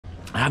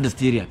have this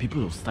theory,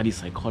 people who study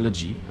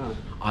psychology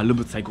are a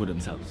little bit psycho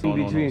themselves. No.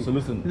 So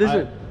listen,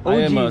 I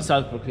am a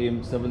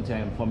self-proclaimed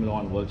 7-time Formula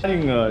 1 world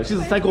champion. She's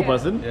a psycho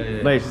person,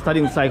 right? She's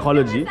studying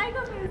psychology.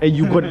 And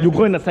you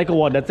go in a psycho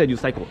ward, that said you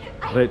psycho.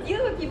 Right?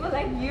 You with people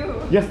like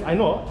you. Yes, I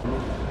know.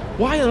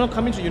 Why are you not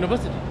coming to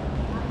university?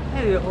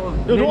 Hey, you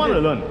don't want to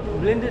learn.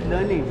 Blended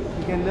learning.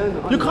 You can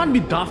learn. You can't be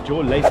daft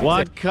your life.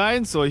 What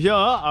kind? So here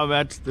I'm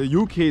at the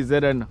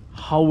UKZN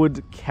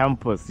Howard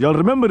Campus. Y'all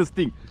remember this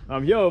thing?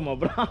 I'm here with my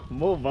bro,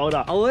 Mo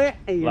Vauda. Oh, hey,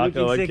 you're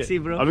looking sexy,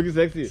 bro. I'm looking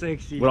sexy?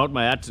 Sexy. Without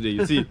my hat today,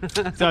 you see.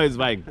 See how it's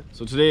vying.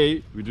 So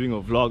today we're doing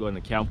a vlog on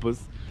the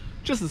campus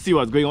just to see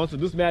what's going on. So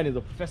this man is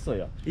a professor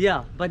here.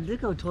 Yeah, but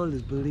look how tall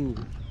this building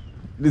is.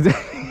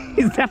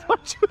 Is that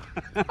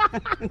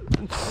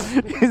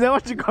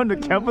what you come to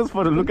campus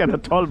for, to look at a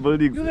tall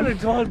building? Look at a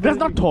tall building. That's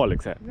not tall,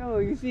 except. No,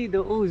 you see, the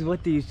O's,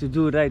 what they used to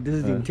do, right? This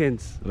is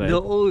intense. Right.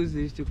 The O's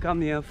used to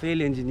come here,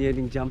 fail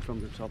engineering, jump from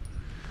the top.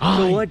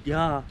 So what?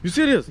 Yeah. You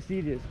serious?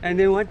 Serious. And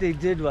then what they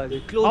did was they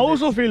closed. I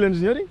also failed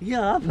engineering?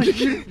 Yeah.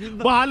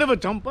 But I never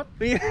jumped.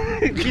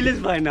 Kill us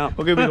by now.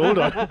 Okay, wait, hold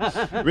on.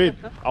 Wait,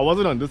 I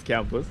wasn't on this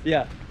campus.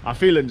 Yeah. I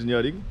failed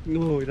engineering.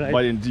 No, right.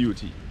 But in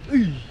DUT.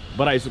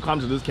 But I used to come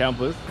to this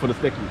campus for the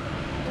spec. Oh,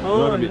 you know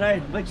what I mean?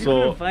 Right. But you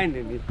couldn't find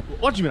any.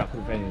 What do you mean I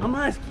couldn't find any? I'm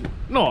asking.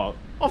 No,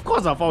 of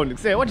course I found it.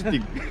 Say, what do you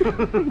think?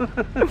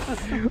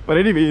 But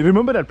anyway,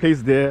 remember that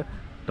place there?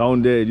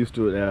 Down there, it used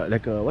to,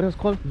 what was it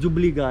called?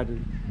 Jubilee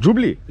Garden.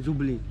 Jubilee?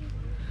 Jubilee.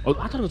 Oh,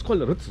 I thought it was called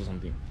the Ritz or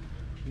something.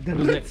 The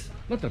Ritz?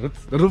 Not the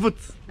Ritz, the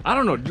Rivets. I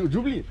don't know,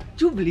 Jubilee.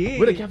 Jubilee?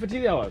 Where the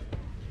cafeteria was.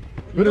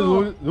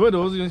 Where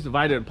those used to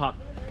divide and park.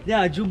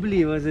 Yeah,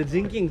 Jubilee was a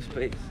drinking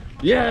space.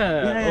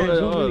 Yeah,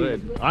 right.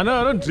 I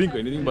don't drink or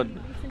anything, but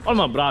all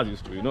my bras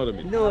used to, you know what I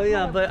mean? No,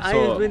 yeah, but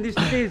when this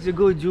place used to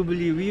go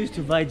Jubilee, we used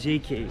to buy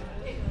JK.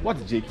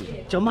 What's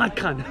JK? Jamaat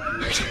Khan.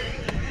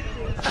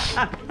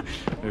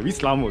 We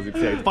Islamos,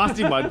 it's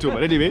fasting man too,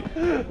 but anyway,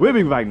 where are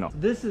we going now?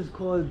 This is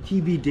called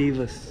TB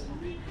Davis.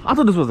 I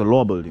thought this was the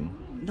law building.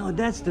 No,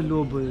 that's the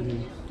law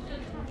building.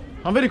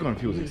 I'm very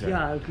confused.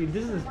 Yeah, okay,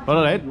 this is...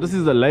 Alright, this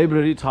is the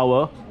library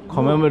tower.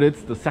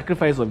 Commemorates the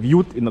sacrifice of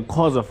youth in the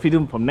cause of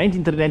freedom from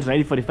 1939 to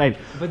 1945.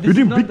 But this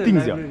is not the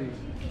library. Here.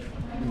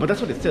 But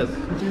that's what it says.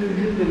 This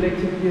is the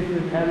lecture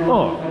theatre, L1,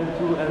 L2,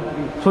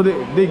 L3. So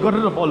they got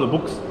rid of all the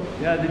books.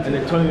 Yeah, and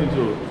they turned it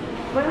into...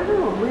 But I don't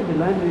know where the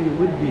library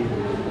would be.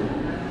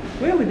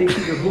 Where would they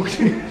keep the books?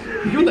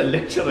 You're the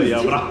lecturer,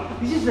 yeah, bro.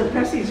 This is the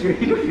passage,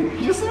 right?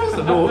 You're supposed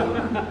to know.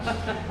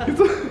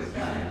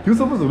 You're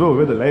supposed to know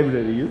where the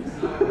library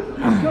is. No,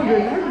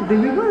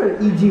 we got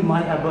an E.G.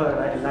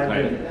 Malhaber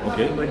library. Right.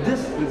 Okay. But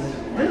this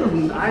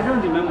is, I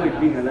don't remember it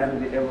being a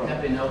library ever.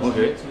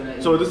 Okay.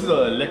 So this is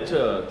a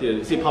lecture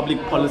theory. See,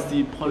 public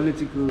policy,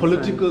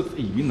 political.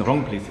 Hey, you're in the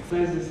wrong places.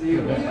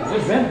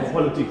 It's banned for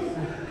politics.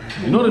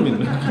 You know what I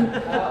mean?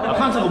 I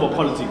can't talk about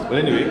politics, but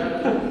anyway,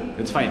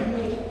 it's fine.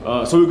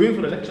 So we're going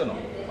for the lecture now.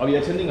 Are we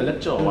attending a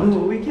lecture or what? No,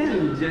 we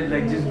can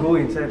just go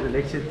inside the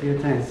lecture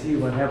theatre and see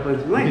what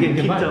happens. We might get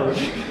kicked out.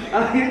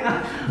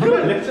 You're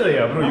a lecturer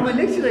here, bro. I'm a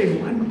lecturer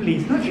in one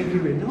place, not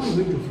everywhere. Now I'm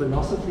going to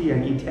philosophy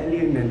and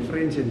Italian and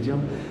French and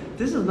German.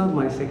 This is not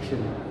my section.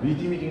 Do you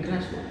think we can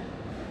crash though?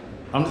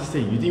 I'm just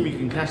saying, you think we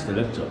can crash the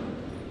lecture?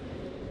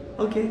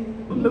 Okay.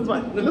 That's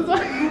fine. That's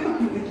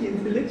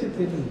fine. The lecture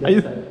theatre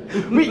is that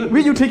side.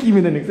 Where you taking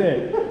me the next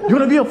day? You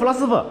want to be a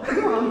philosopher?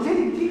 No, I'm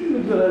taking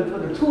you for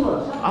the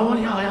tour.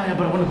 Yeah,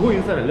 but I want to go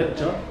inside a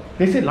lecture.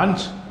 They say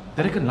lunch.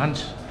 They reckon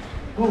lunch.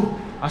 Oh,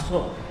 I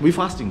saw. We're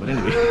fasting, but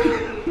anyway.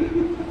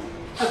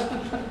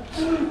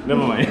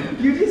 Never mind.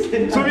 You just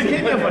said so we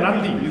came here for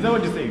nothing. Is that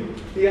what you're saying?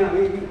 Yeah,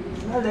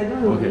 well, I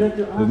don't know. Okay.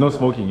 There's no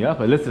smoking, yeah?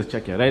 But let's just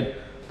check here, right?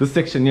 This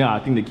section here, I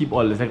think they keep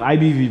all, it's like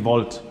IBV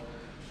vault,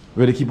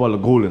 where they keep all the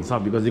gold and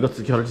stuff because they got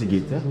security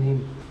gates, yeah? His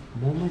name,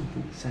 Mohammed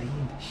Saeed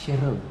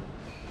Cheryl.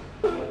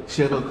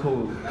 Cheryl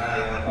Cole.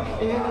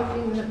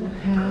 Everything that will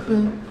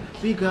happen,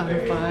 we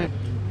gotta fight.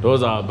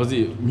 Those are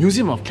busy.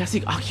 Museum of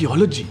Classic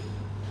Archaeology.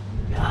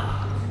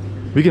 Yeah.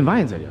 We can buy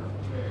inside here.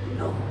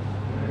 No.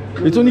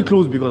 It's only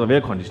closed because of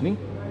air conditioning.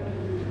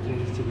 Okay,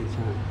 let's take a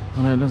chance.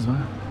 Alright, let's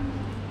buy.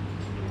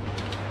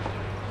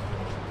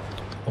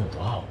 Oh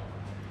wow.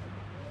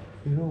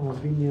 You know,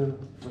 I've been here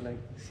for like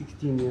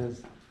 16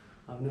 years.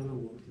 I've never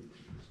walked in.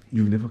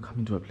 You've never come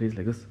into a place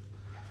like this?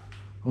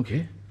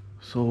 Okay.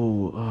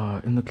 So,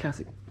 in the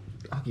classic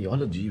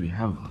archaeology, we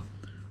have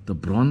the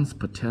bronze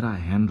patera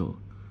handle.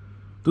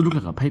 Does look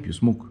like a pipe you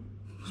smoke.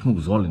 Smoke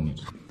Zol in it.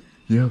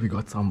 Here we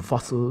got some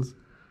fossils,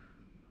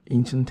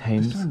 ancient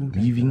times,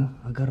 weaving.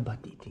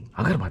 Agarbatti thing.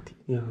 Agarbatti?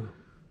 Yeah.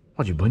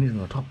 What, you burn it on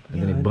the top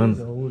and then it burns?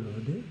 Oh,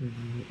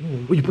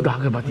 you put the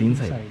agarbatti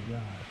inside? Yeah.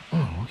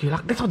 Oh, okay.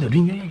 That's how they're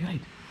doing. Yeah, you're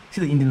right. See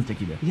the Indians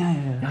take it there.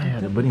 Yeah.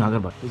 They're burning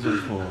agarbatti.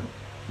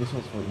 This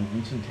was for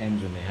ancient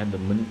times when they had the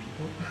money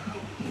people.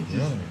 You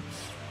know what I mean?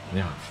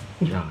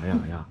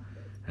 Yeah.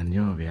 And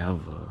here we have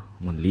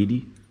one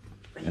lady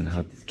and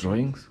her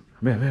drawings.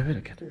 Where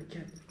the cat?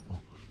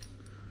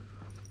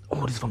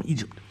 Oh, this is from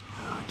Egypt.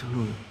 I don't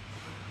know.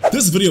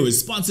 This video is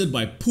sponsored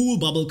by Pool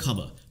Bubble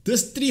Cover.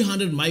 This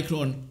 300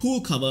 micron pool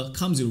cover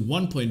comes in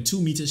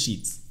 1.2 meter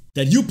sheets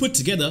that you put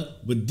together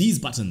with these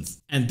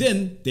buttons, and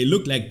then they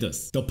look like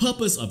this. The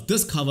purpose of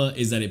this cover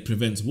is that it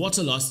prevents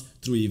water loss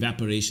through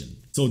evaporation.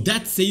 So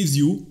that saves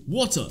you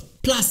water.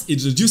 Plus,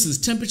 it reduces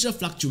temperature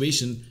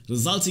fluctuation,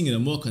 resulting in a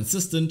more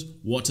consistent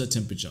water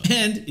temperature.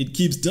 And it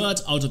keeps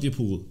dirt out of your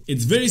pool.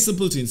 It's very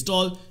simple to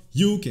install.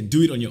 You can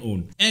do it on your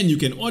own. And you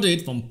can order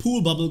it from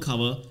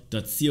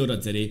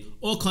poolbubblecover.co.za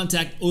or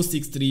contact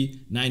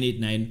 063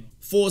 989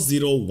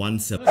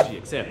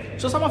 4017.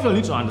 So some of you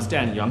need to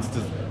understand,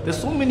 youngsters, there's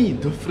so many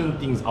different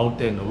things out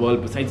there in the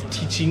world besides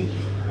teaching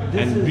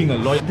and being a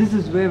lawyer. This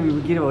is where we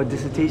would get our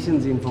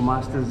dissertations in for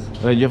masters.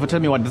 You ever tell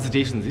me what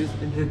dissertations is?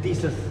 The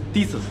thesis.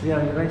 Thesis.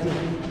 Yeah, right here.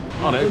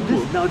 Alright, So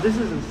cool. now this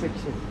is a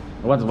section.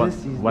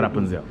 What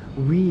happens there?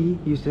 We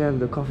used to have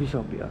the coffee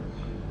shop here.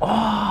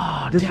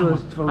 Oh, This damn.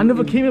 was from I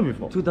never came here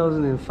before.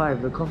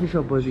 2005. The coffee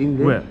shop was in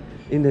there. Where?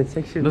 In that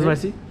section. That's there. what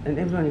I see. And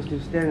everyone used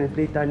to stand and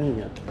play tani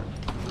here.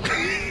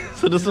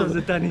 So this was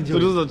a tiny So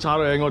joke. this is a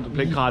charo hang out to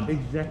play cards.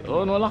 Exactly.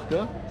 Oh no, luck,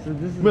 huh? So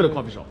this is Where the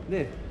coffee shop?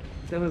 There.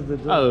 That was the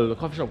door. Oh, the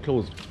coffee shop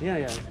closed. Yeah,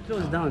 yeah. It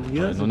closed down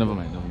years No, ago. never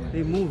mind.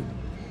 They moved.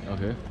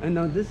 Okay. And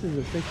now this is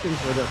a section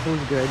for the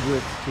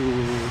postgraduates to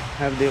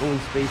have their own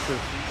spaces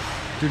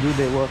to do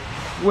their work.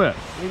 Where?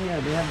 And yeah,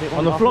 they have their own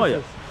On the floor,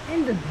 offices.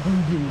 In the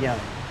building, yeah.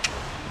 Is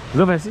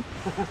that what I see?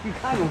 You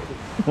can't open.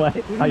 Why?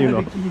 We How don't you have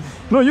know? the keys.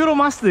 No, you're a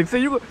master. Say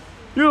you're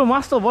a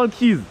master of all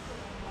keys.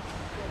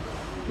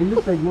 It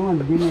looks like no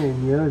one's been here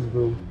in years,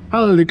 bro.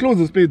 How they close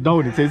this place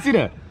down? It says, see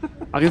there?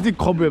 I can see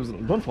cobwebs.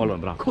 Don't follow,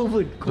 bro.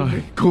 COVID.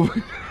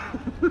 COVID.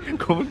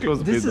 COVID close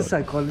the place This is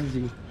down.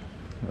 psychology.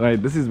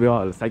 Right, this is where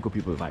all the psycho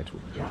people lie to.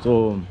 Yeah.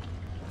 So,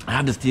 I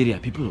have this theory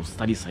that people who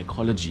study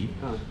psychology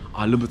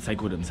are a little bit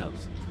psycho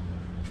themselves.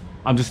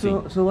 I'm just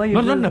saying. So why you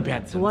not in didn't, a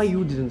bad sense. So why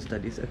you didn't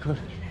study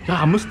psychology?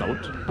 Yeah, I missed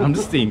out. I'm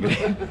just saying.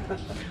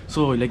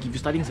 So, like, if you're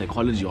studying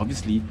psychology,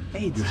 obviously,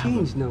 Hey, it's you have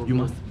changed now, You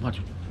bro. must what?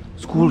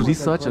 School More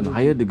research and psychology.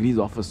 higher degrees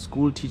office,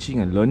 school teaching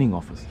and learning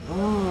office.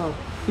 Oh,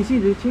 you see,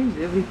 they changed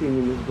everything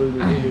in this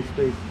building, in this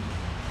space.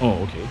 Oh,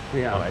 okay.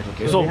 Yeah. Alright,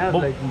 okay. So they have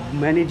like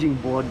managing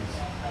boards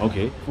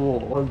okay.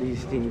 for all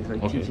these things,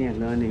 like Okay. teaching and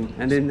learning,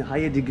 and then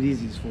higher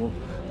degrees is for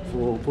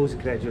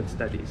postgraduate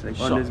studies, like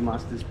Sure. honors,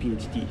 masters,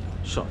 PhD.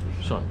 Sure,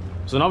 sure.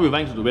 So now we're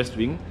going to the West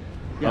Wing.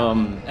 Yeah.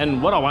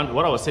 And what I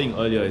was saying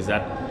earlier is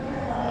that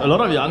a lot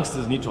of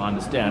youngsters need to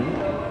understand,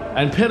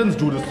 and parents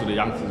do this to the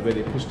youngsters where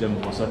they push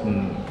them for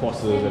certain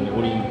courses and they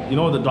only, you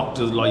know, the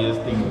doctors, lawyers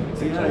thing,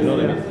 etc. You know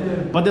what I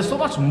mean? But there's so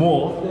much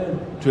more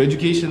to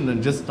education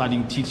than just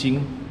studying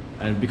teaching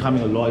and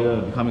becoming a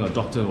lawyer, becoming a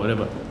doctor,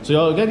 whatever. So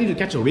you're gonna need to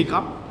catch a wake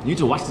up. You need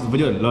to watch this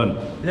video and learn.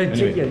 Check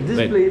here. This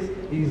right. place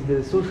is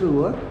the social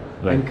work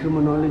Right. and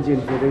criminology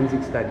and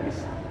forensic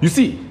studies. You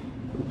see,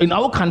 in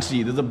our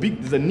country, there's a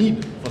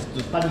need for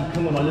to study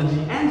criminology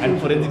and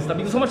forensic stuff.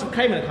 There's so much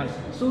crime in the country.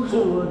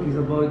 Social work is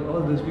about all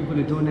those people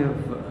that don't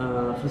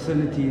have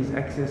facilities,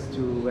 access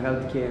to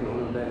healthcare and all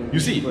of that. You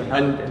see, For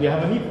and health. we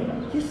have a need for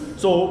that. Yes.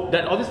 So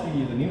that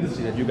obviously is an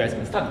industry that you guys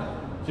can study.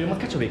 So you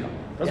must catch a wake up.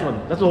 That's Yeah.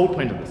 that's the whole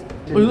point of this.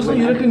 Oh, you also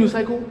you reckon you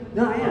psycho?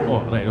 No, I am.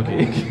 Oh, right,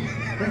 okay.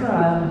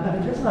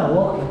 That's why I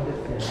walk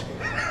like this.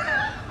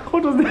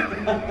 What was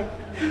that?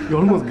 You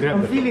almost I'm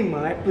grabbed it. feeling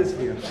my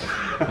atmosphere.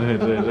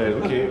 Right,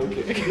 okay.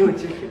 No,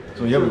 check it.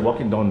 So yeah, we're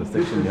walking down the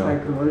This section is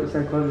here.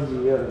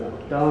 psychology here,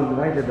 down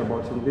right at the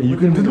bottom. They You put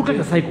can them look in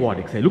like a the- psycho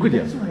ward, say. Look at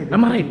That's you. why they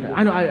Am I put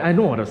right? them I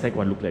know what a psycho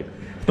ward look like.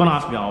 Don't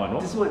ask me how I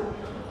know. This one,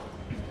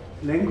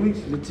 language,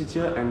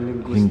 literature, and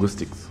linguistics.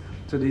 Linguistics.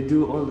 So they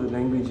do all the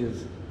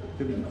languages.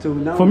 So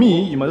now For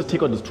me, you must just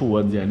take out those two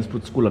words here and just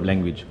put School of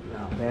Language.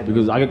 bad.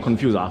 Because I get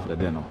confused after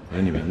that now.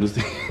 Anyway, I'm just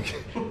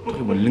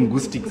talking about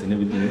linguistics and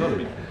everything. You know what I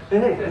mean?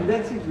 Right, and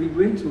that's it. We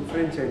went to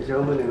French and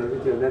German and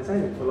everything. That's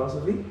like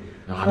philosophy.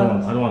 No, I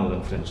don't want to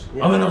learn French.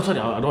 Yeah. I mean, no, sorry,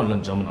 I don't want to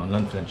learn German. I want to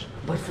learn French.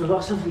 But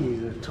philosophy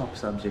is a top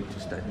subject to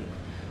study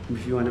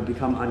if you want to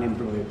become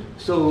unemployed.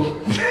 So,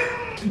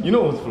 You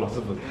know what's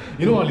philosophers?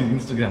 You know all these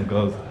Instagram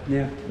girls?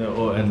 yeah.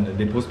 And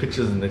they post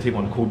pictures and they take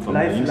one quote from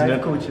Life- the internet.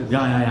 life coaches.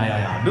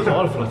 Yeah. Those are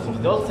all philosophers.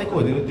 They're all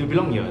psycho. They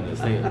belong here. It's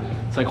like a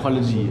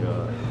psychology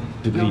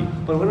degree.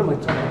 But one of my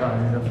top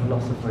guys is a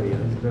philosopher here.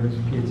 He's got his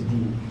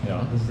PhD.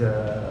 Yeah. His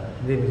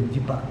name is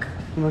Deepak.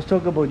 We must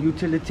talk about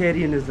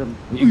utilitarianism.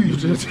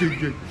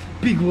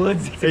 Big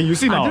words. Hey, you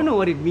see now. I don't know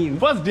what it means.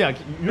 First day,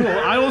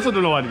 I also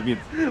don't know what it means.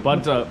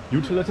 But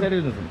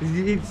utilitarianism.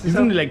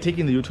 Isn't it like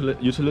taking the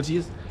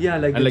utilities? Yeah,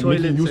 like and the like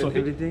making toilets use and of it?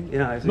 everything.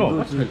 Yeah, so No, it goes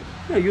what's to-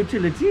 yeah,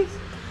 utilities.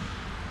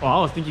 Oh,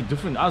 I was thinking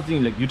different. I was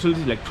thinking like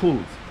utilities, like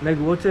tools. Like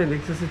water and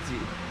electricity.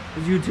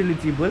 It's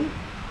utilitable.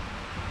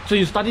 So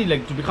you study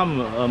like to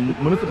become a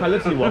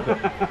municipality worker.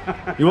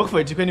 You work for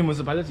a Chipeni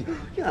municipality.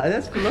 Yeah,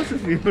 that's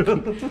philosophy,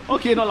 bro.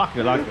 Okay, no, like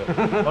it.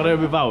 Alright,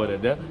 we vow with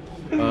it.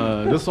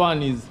 Yeah? This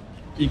one is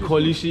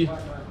ecology.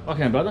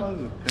 Okay, brother.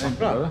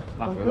 Brother.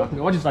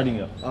 What are you studying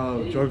here?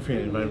 Geography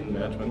and environment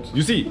management.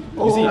 You see?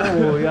 Oh,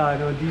 yeah,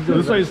 no, these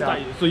are. This is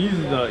so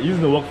he's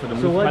the work for the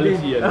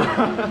municipality.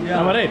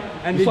 Am I right?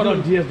 And you they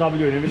sort do, out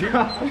GSW and everything.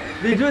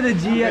 they do the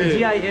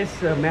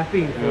GIS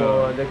mapping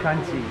for the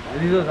country.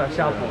 These are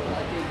sharp.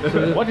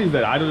 So what is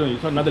that? I don't know. You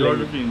saw another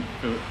language. Geography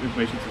and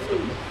information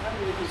systems.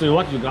 So you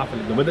watch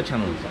geography, the weather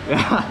channel and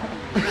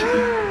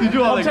stuff. You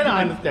do all I'm trying to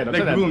understand.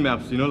 like Google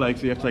Maps, you know, like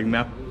so you have to like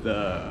map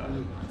the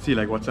see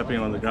like what's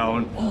happening on the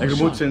ground, like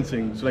remote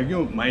sensing. So like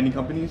mining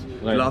companies,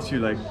 they'll ask you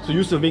like. So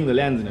you're surveying the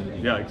lands and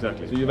everything. Yeah,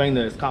 exactly. So you're buying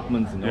the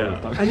escarpments and all that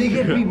stuff. and they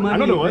get big money. I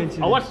know the word.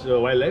 eventually. I watch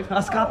wildlife.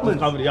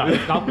 Escarpments. Yeah,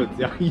 escarpments.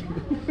 Yeah, you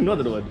know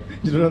the word.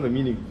 You don't know the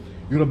meaning.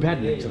 You're a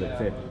bad lecturer.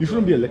 Say. You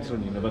shouldn't be a lecturer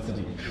in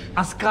university.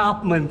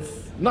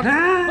 Escarpments. Not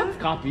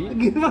scarpy.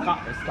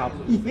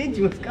 Escarpment. You made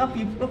you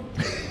escarpy, bro.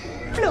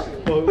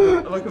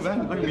 Like a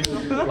man, like me.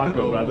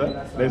 Blanco,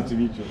 brother. Nice to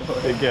meet you.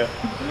 Take care.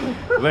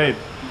 Right.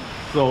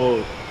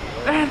 So,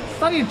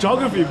 study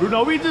geography, bro.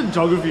 Now we did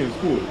geography in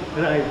school.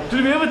 Right.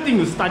 Did we ever think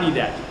to study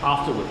that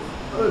afterwards?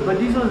 But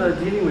these ones are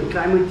dealing with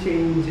climate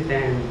change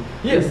and.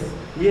 Yes.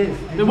 Yes.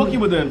 They're working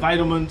with the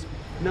environment.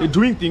 No. They're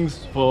doing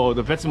things for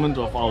the betterment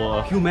of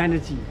our.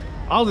 humanity.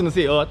 I was gonna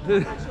say Earth.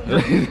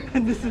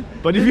 this is,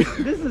 But if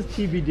you. this is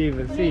Chibi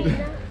Davis. See,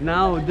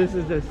 now this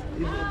is this.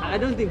 I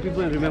don't think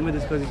people remember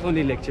this because it's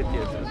only lecture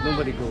theatres.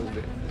 Nobody goes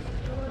there.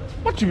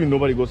 What do you mean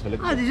nobody goes for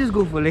lecture? Ah, they just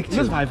go for lectures.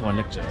 Let's buy for a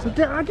lecture. So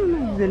I don't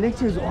know if the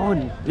lecture is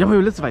on. Yeah, but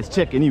let's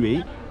check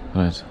anyway.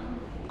 Alright,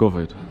 go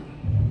for it.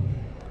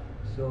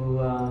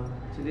 So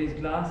today's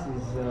class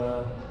is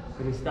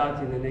going to start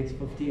in the next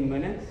 15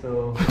 minutes.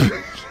 So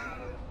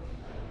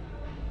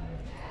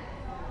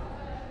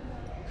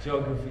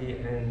geography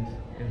and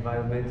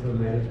environmental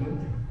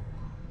management.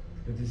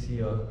 Good to see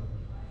you.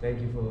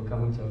 Thank you for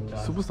coming to our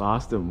class. Supposed to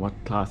ask them what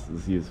class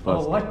is he is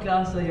first. Oh, what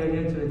class are you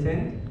here to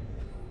attend?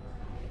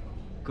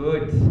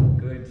 Good,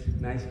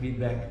 good. Nice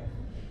feedback.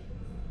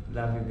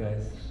 Love you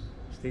guys.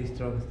 Stay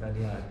strong,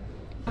 study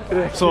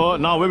hard. So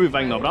now where we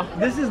flying now, bruh?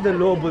 This is the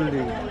law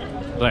building.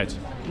 Right.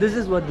 This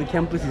is what the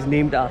campus is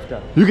named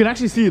after. You can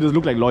actually see it does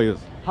look like lawyers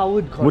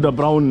Howard with College. the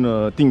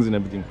brown things and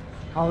everything.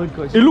 Howard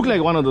College. It looked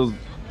like one of those.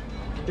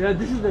 Yeah,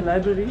 this is the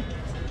library.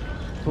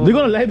 They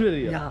got a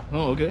library. Yeah.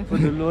 Oh, okay. For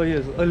the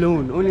lawyers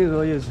alone. Only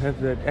lawyers have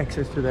that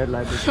access to that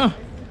library.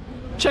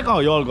 Check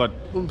out y'all got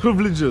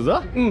privileges,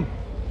 huh? The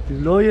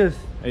lawyers.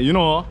 Hey, you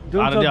know,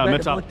 Don't talk bad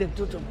met up. about them.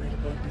 Don't talk bad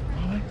about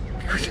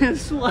them. They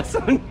sue us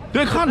on.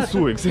 They can't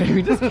sue,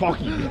 exactly. Just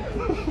talking.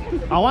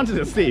 I wanted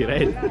to say,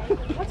 right?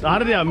 The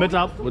other day I met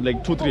up with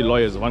like 2-3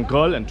 lawyers, one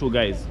girl and 2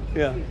 guys.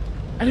 Yeah.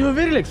 And they were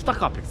very like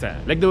stuck up,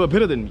 like they were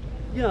better than me.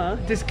 Yeah,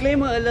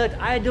 disclaimer alert,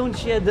 I don't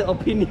share the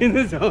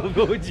opinions of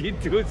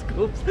OG2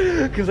 Scopes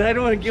because I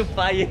don't want to get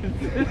fired.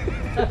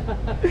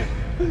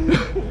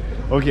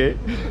 Okay,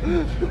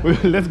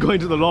 let's go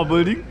into the law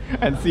building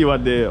and see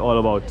what they're all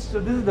about. So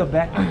this is the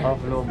back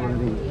of law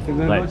building. So we're going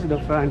to Right. go to the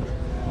front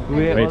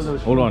where Wait, all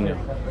those hold on here.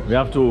 We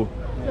have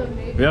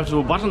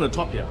to button the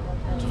top here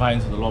to fly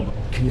into the law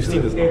building. Can you see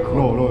this?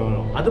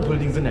 No. Other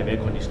buildings didn't have air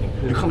conditioning.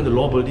 You come in the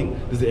law building,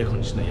 there's the air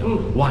conditioner here.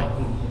 Why?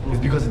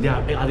 It's because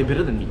are they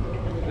better than me?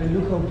 And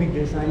look how big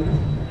their sign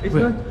is. It's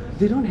Where? not,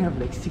 they don't have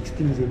like 6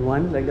 things in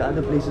one, like the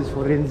other places,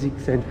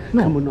 forensics and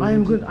No,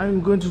 criminology.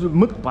 I'm going to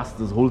myth bust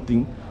this whole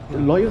thing. The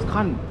lawyers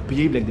can't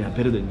behave like they are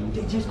better than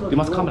you. They just got They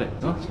must law, come right.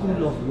 Huh?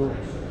 School of law.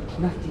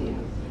 Nothing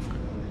else.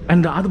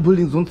 And the other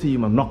buildings don't say you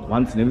must knock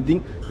once and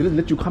everything. They just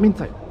let you come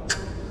inside.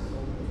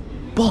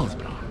 Balls,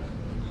 bro.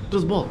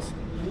 Just balls.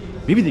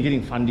 Maybe they're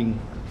getting funding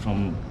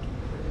from,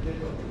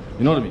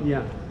 you know what I mean?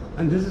 Yeah.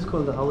 And this is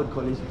called the Howard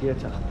College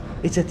Theatre.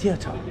 It's a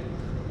theatre.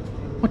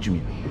 What do you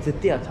mean? It's a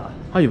theatre.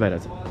 How you write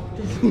that?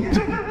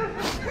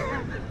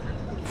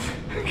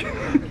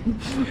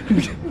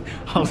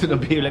 How's it gonna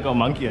behave like a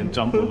monkey and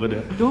jump over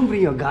there? Don't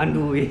bring your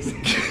Gandu ways.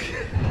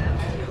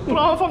 Bro,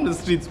 I'm from the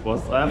streets,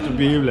 boss. I have to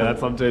behave like that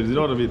sometimes, you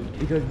know what I mean?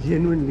 Because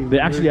genuinely, They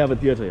actually have a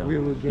theatre here. we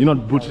will get- You're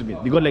not bullshit me.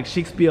 They got like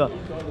Shakespeare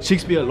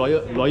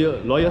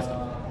lawyers.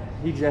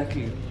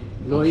 Exactly.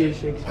 Lawyer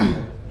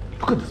Shakespeare.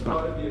 Look at this, bro.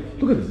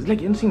 Look at this. It's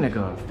like anything like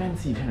a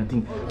fancy kind of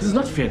thing. This is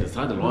not fair, this,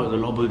 huh? The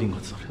law building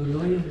got stuff. The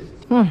lawyers.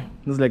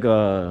 This is like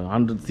a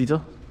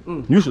 100-seater.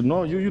 You should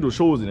know. You do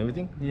shows and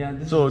everything. Yeah,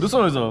 this So this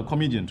one is a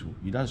comedian too.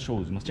 He does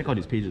shows. You must check out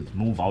his pages.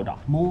 Mo Vauda.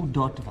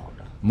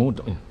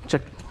 Mo.Vauda.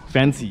 Check.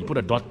 Fancy. Put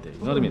a dot there. You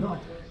know what I mean?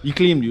 He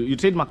claimed you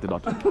trademarked the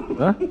dot.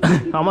 Huh?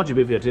 How much you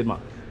pay for your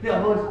trademark? Yeah,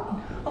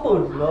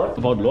 about lot.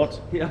 About a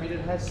lot. Yeah. It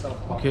has some.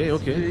 Okay.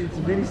 It's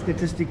a very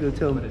statistical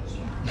term.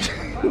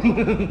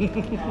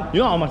 You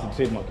know how much the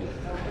trademark is?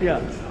 Yeah.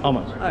 How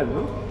much? I don't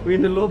know. We're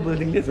in the law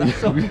building. Let's ask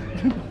some.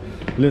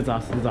 Let's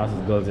ask these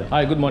girls here.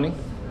 Hi, good morning.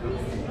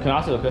 Can I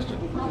ask you a question?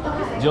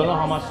 Do you know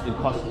how much it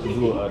costs to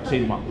do a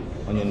trademark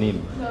on your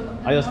name?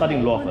 Are you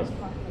studying law first?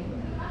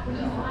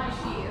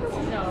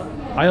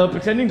 Are you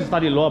pretending to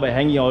study law by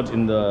hanging out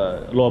in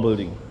the law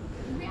building?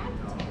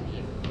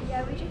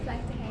 Yeah, we just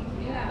like to hang.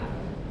 Yeah.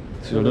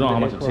 So you don't know how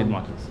much a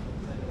trademark is.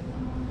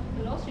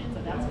 The law students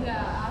are down.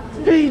 Yeah.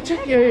 Hey,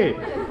 check here.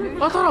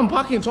 I thought I'm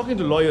parking, talking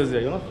to lawyers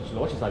here. You're not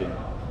what you studying?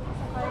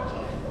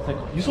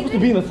 You're supposed to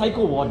be in the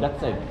psycho ward that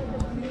side.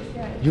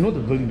 You know the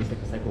building is like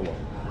a psycho ward.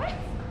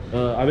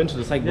 I went to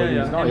the psych building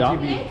now. Yeah.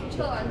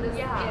 Chill on this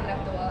end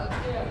of the world.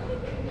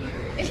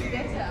 It's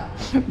better.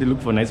 They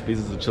look for nice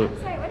places to chill.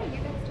 Sorry, what are you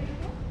guys doing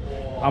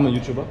here? I'm a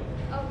YouTuber.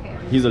 Okay.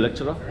 He's a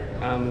lecturer.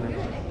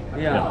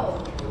 Yeah.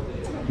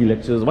 He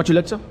lectures. What you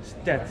lecture?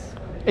 Stats.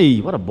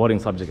 Hey, what a boring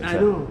subject. I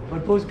know,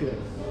 but postgrad.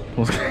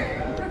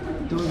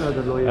 Those are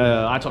the lawyers.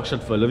 I talk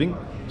shit for a living,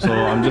 so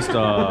I'm just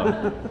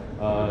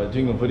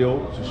doing a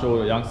video to show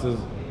the youngsters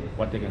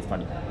what they can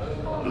study.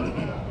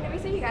 Let me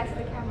see you guys to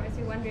the camera so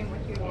you're wondering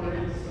what you're getting at.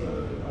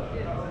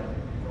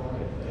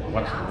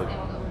 What?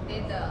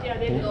 They're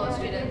the law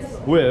students.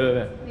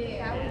 Where?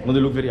 Yeah. No, they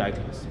look very high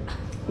class.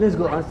 Let's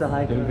go ask the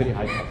high They look class.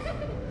 very high class.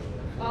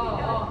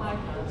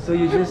 So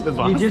you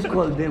just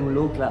call them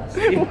low class.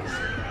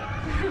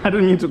 I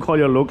don't mean to call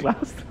you low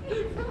class.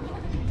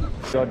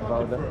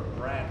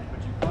 Brand,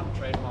 but you can't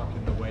trademark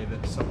in the way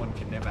that someone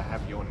can never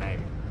have your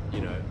name, you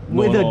know.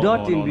 With a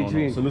dot in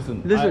between. So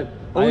listen, OG.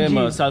 I am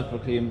a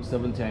self-proclaimed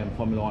 7-time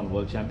Formula 1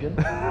 world champion.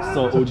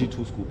 So OG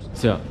 2 scoops.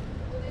 So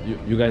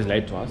you guys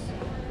lied to us.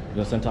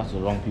 You sent us to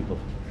the wrong people.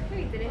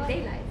 Wait, didn't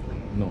they lie to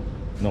you?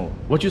 No.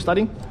 What you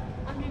studying?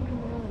 I'm doing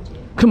criminology.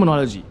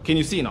 Criminology. Can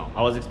you see now?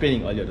 I was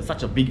explaining earlier. There's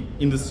such a big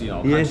industry in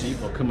our country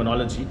for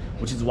criminology,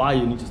 which is why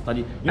you need to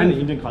study. You know, in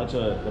Indian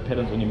culture, the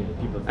parents only meet the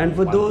people. And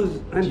for those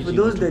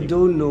that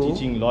don't know,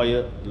 teaching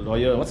lawyer.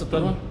 What's the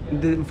third one?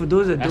 For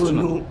those that don't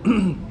know,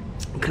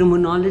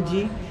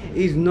 criminology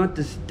is not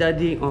the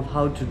study of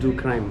how to do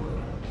crime.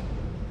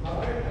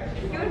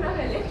 You're not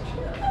a lecturer.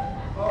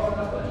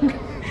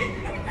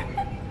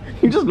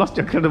 You just lost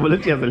your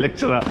credibility as a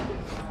lecturer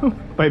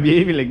by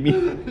behaving like me.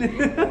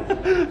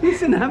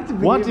 Listen, I have to.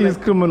 What is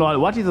criminology?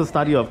 What is the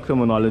study of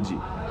criminology?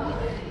 How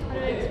do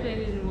I explain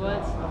it in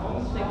words?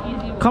 Like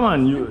easy words. Come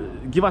on, you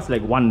give us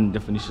like one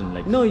definition.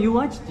 Like No, you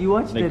watched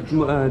Like-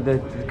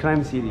 that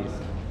crime series,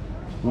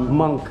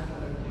 Monk.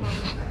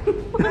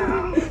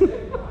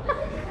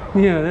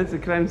 Yeah, that's a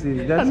crime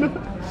series. That's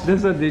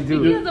what they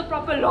do. Nikhil's a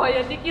proper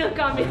lawyer. Nikhil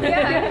come in.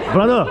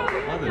 brother,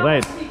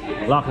 right?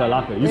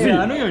 Laka. You see?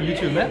 I know you're on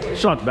YouTube, man.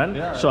 Short, man.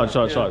 Short.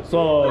 So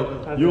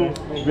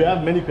we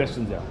have many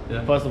questions here.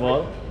 First of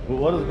all,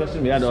 what was the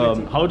question we had?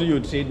 How do you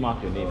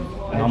trademark your name,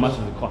 and how much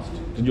does it cost?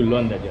 Did you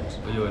learn that yet?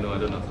 No, I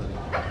don't know.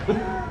 You're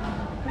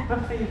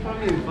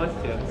probably in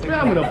first year. Where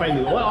I'm gonna find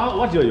it.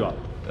 What year you are?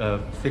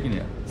 Second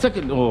year.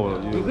 Second.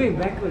 Oh, You're you. going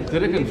backwards. They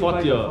reckon You need to fourth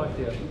find year. the fourth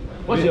year.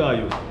 What year are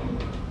you?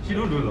 She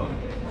don't do a lot.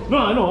 No,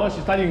 I know.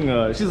 She's studying.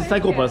 She's a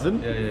psycho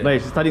person. Yeah. Right.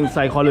 She's studying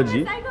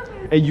psychology. Psycho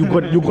person. And you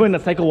go in a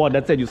psycho ward.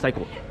 That said you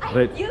psycho.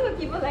 Right. I deal with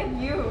people like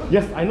you.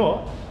 Yes, I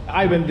know.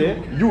 I went there.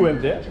 You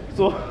went there.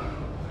 So.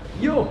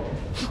 Yo.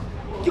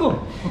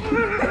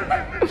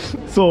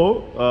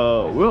 So,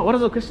 what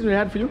is the question we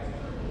had for you?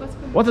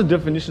 What's the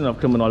definition of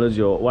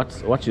criminology, or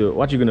what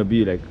you gonna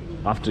be like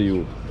after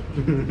you?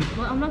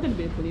 Well, I'm not going to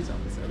be a police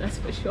officer, that's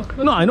for sure.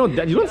 No, I know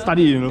that you don't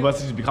study in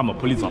university to become a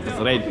police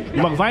officer, right?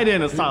 You must find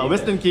in a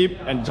Western Cape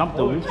and jump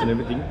the roofs and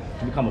everything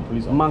to become a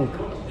police officer. Monk.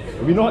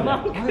 We know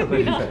that.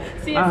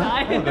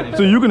 CSI.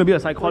 So you're gonna be a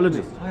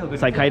psychologist,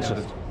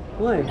 psychiatrist.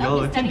 Why? I'm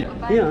just studying for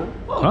fun. Yeah.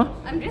 Huh?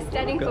 I'm just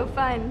studying for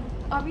fun.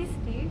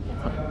 Obviously.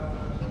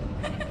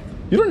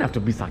 You don't have to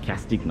be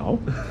sarcastic now.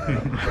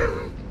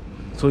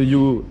 So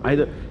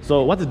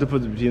what's the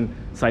difference between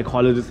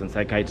psychologist and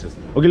psychiatrist?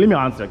 Okay, let me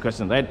answer that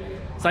question, right?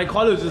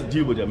 Psychologists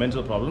deal with your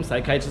mental problems,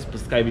 psychiatrists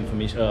prescribe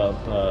information,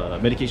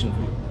 medication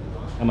for you.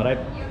 Am I right?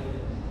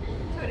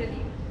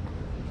 Totally.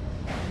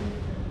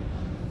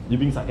 You're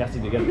being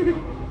sarcastic again.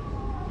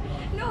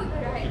 No,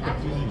 you're right.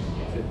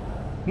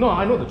 No,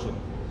 I know the truth.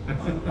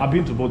 I've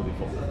been to both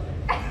before.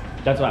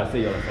 That's why I say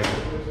you're a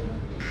psychologist.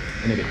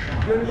 Anyway. You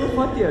want to go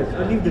fourth year?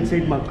 So leave the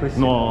trademark question.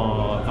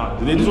 No,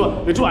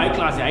 they're too high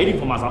class. They're hiding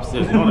from us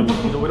upstairs. You know what I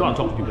mean? We don't want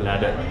to talk to people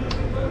like that.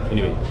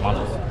 Anyway,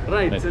 answers.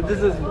 Right. So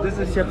this is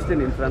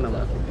Shepston in front of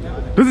us.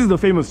 This is the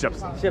famous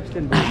Sheps.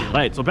 Shepston building.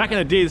 Right, so back in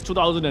the days,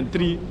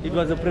 2003, It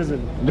was a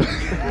prison.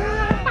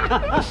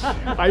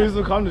 I used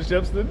to come to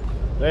Shepston,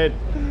 right,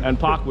 and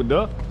park with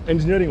the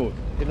engineering.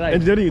 Right.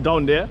 Engineering is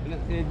down there.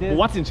 There's-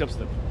 What's in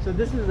Shepston? So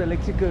this is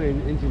electrical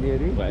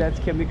engineering. Right. That's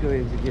chemical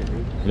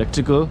engineering.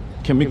 Electrical,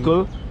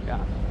 chemical, Yeah.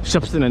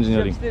 Shepston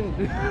engineering. Shepston.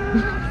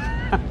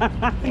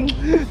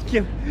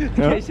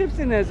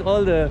 Shepston has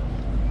all the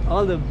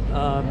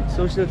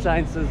social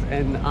sciences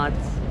and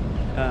arts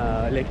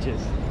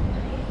lectures.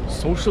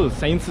 Social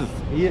sciences.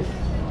 Yes.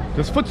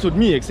 This fits with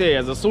me, say,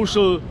 as a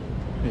social.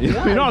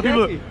 Yeah, you know,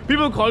 exactly.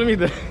 people call me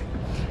the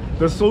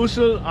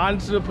social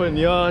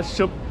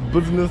entrepreneurship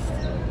business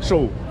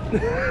show.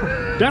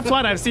 That's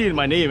what I've seen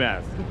my name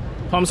as.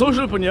 From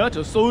socialpreneur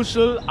to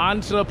social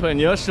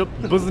entrepreneurship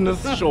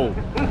business show.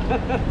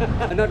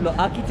 Not law,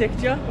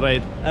 architecture.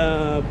 Right.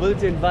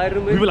 Built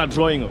environment. People are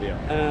drawing over here.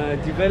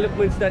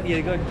 Development study. Yeah,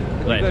 you got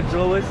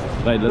drawers.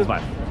 Right, that's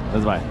fine.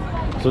 That's fine.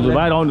 So to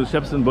ride down to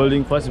Shepston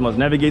building, first you must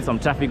navigate some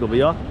traffic over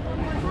here.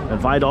 And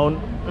fly down.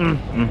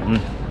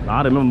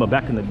 I remember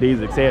back in the days,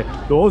 like, say,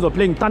 those were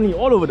playing Tani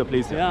all over the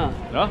place. Yeah.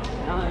 Yeah?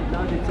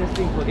 Now they're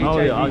testing for Now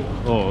HIV. they are.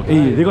 Oh, okay.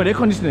 Hey, they got air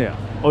conditioner here.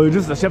 Oh,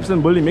 just the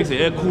Shepson building makes the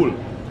air cool.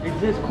 It's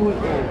just cool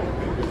air.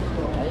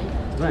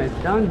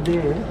 Right, down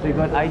there, they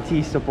got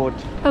IT support.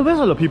 And where's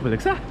all the people,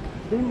 like, sir?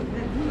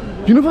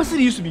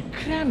 University used to be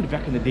crammed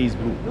back in the days,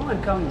 bro. No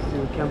one comes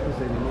to campus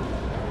anymore.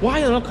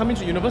 Why are they not coming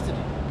to university?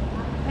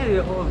 Hey,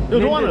 You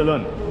don't want to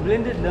learn.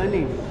 Blended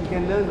learning. You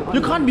can learn. You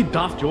online. can't be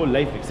daft your whole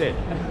life, like, say.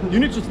 You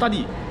need to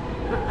study.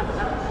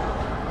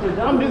 So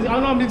down,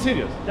 I'm being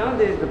serious. down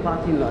there is the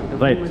parking lot, the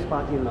Right. famous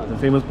parking lot. The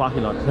famous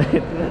parking lot.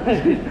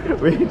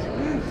 Wait,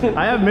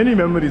 I have many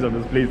memories of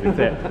this place, like,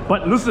 say.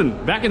 But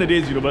listen, back in the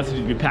days, university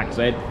would be packed,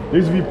 right? There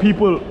used to be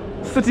people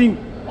sitting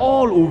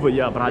all over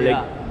here, but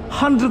like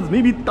hundreds,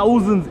 maybe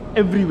thousands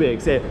everywhere,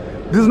 like, say.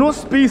 There's no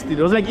space there.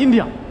 It was like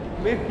India.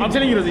 Maybe, I'm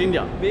telling you, it was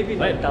India. maybe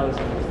right? not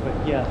thousands,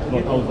 but yeah.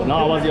 Not thousands.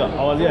 Now I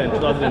was here in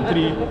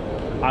 2003.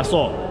 I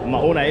saw my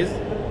own eyes,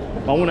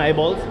 my own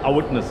eyeballs. I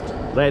witnessed,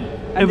 right?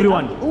 And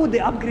Everyone. they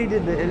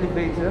upgraded the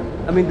elevator.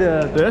 I mean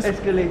the Yes?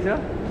 escalator.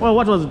 Well,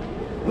 what was?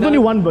 There's only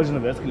one version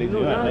of the escalator,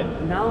 No,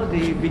 right? now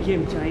they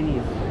became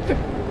Chinese.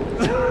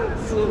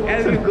 So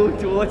as you go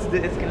towards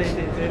the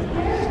escalator, it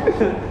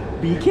says,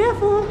 "Be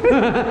careful."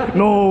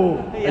 No,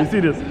 are Yeah. you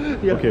serious?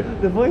 Yeah, Okay.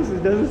 the voices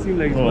doesn't seem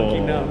like it's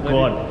working now. But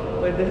God.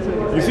 But that's what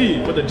it You says.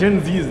 see, for the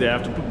Gen Zs, they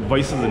have to put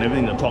voices and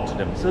everything to talk to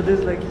them. So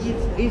there's like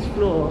each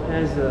floor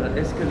has an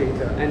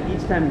escalator, and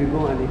each time you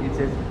go on it, it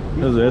says,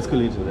 There's an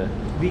escalator there.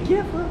 "Be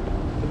careful."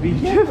 Be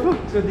careful.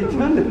 So they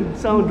turned the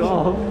sound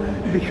off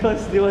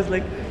because there was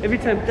like every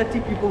time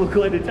 30 people would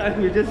go at a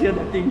time, you just hear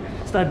the thing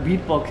start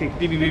beatboxing.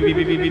 Beep, beep, beep, beep,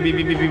 beep, beep, beep,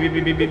 beep, beep,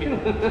 beep, beep, beep,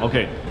 beep.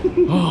 Okay.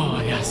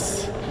 Oh,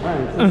 yes. Right,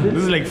 so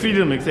This is like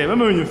freedom, except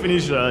remember when you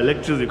finish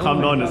lectures, you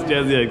come down the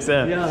stairs here,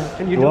 except Yeah,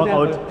 and you walk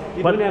don't have out.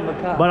 you don't have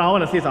a car. But I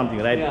want to say something,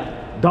 right? Yeah.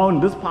 Down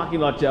this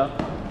parking lot here,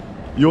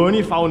 you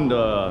only found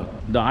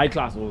the high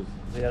class hoes.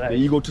 Yeah, right. The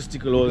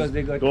egotistical hoes. Because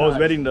they got Those cars.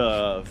 wearing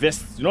the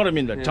vests, you know what I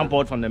mean? The jump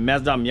out from the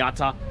Mazda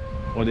Miata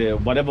or the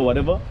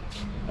whatever.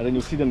 And then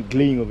you see them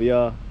gleaming over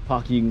here,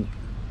 parking.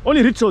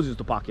 Only rich hoes used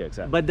to park here,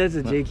 except. But that's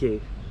a JK.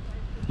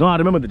 No, I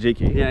remember the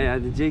JK. Yeah,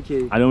 the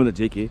JK. I remember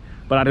the JK,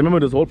 but I remember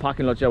this whole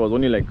parking lot here was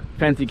only like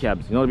fancy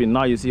cabs. You know what I mean?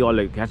 Now you see all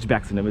like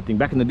hatchbacks and everything.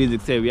 Back in the days,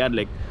 we had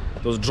like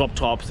those drop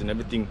tops and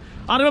everything.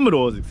 I remember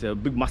those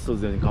big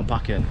muscles and you can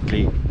park here and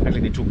play. Act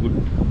like they're too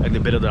good, like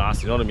they're better than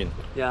us. You know what I mean?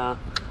 Yeah.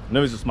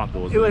 Never used to smack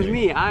those. It was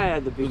me. I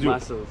had the big was you.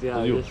 muscles. Yeah.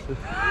 It was you.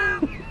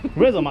 just-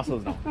 Where's the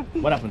muscles now?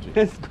 What happened to you?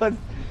 It's because,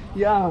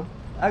 yeah,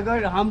 I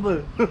got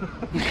humble.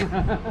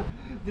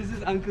 This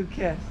is Uncle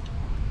Cass.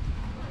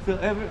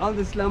 So all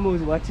the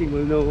slummers watching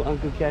will know who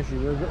Uncle Cass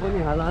is. It was the only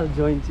halal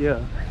joint here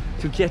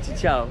to catch a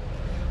chow.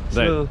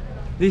 So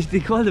they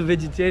call it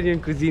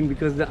vegetarian cuisine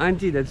because the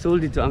auntie that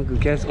sold it to Uncle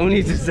Cass only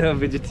used to serve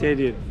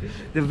vegetarian,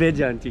 the veg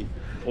auntie.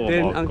 Oh,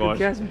 Then Uncle gosh.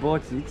 Cass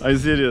bought it. Are you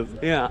serious?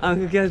 Yeah,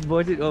 Uncle Cass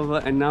bought it over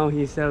and now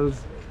he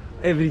sells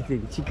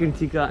everything, chicken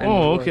tikka and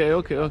Oh, more. okay.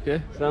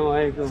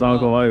 Assalamu alaikum.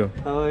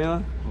 Assalamualaikum. How are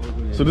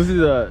you? So this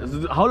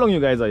is how long you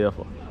guys are here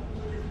for?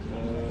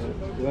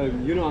 Well,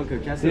 you know Uncle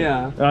Cass?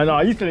 Yeah. No,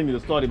 he's telling me the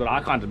story, but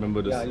I can't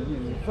remember this.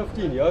 Yeah,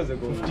 15 years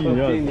ago. 15 years.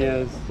 15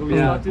 years. So we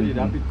started it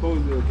up. It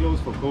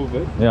closed for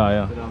COVID.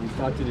 Yeah. So now we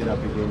started it up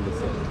again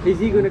this year. Is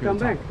he going to come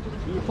back?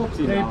 He pops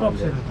in. Yeah, he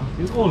pops in.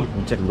 He's old.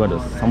 Check, we got the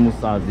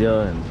samosas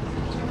here and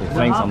they're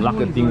frying some half laka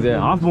moons things was there.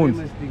 the Half most moons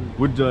famous thing.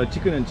 with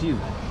chicken and cheese.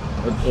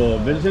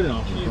 Vegetarian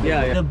half moons.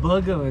 Yeah. The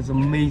burger was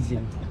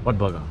amazing. What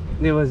burger?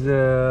 There was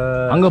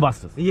Hunger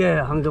Busters.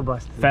 Yeah, Hunger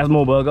Busters.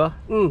 Phasmo burger.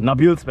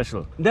 Nabil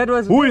special. That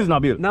was Who is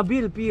Nabil?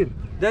 Nabil Peer.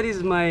 That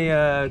is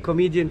my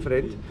comedian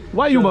friend.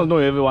 Why you must know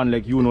everyone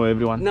like you know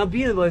everyone?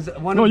 Nabil was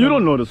one No, of you them.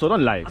 don't know this, so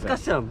don't lie.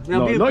 Custom.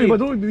 No, Nabil no, Peer. but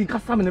don't be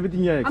custom and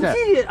everything here. I'm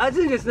serious. I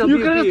think it's Nabil You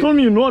could have Peer. told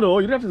me you know though.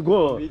 You don't have to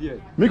go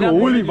make a Nabil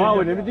holy Peer. vow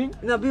and everything.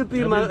 Nabil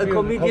Peer, my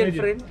comedian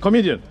friend.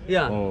 Comedian.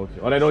 Yeah. Oh,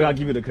 okay. Alright, I'll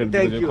give you the credit.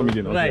 Thank You're a you.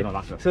 comedian. Okay, Right. no,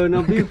 that's right. So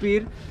Nabil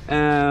Peer.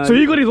 So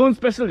he got his own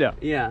special there.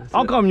 Yeah.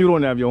 How come you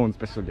don't have your own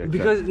special there?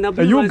 Because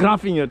Nabil you was-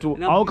 graphing here too.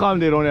 How come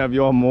they don't have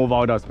your more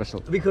vowed out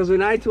special? Because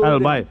when I told I'll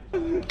them, buy.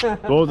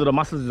 Those are the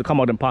muscles to come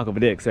out and park over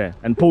there,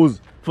 and pose.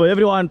 For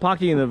everyone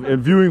parking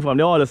and viewing from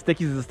there, all the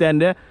stickies to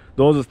stand there.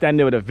 Those who stand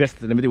there with the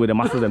vests and everything with the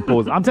muscles and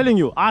pose. I'm telling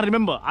you, I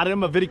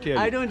remember very clearly.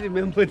 I don't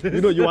remember this.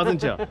 You know, you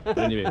wasn't here.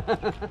 Anyway.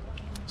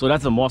 So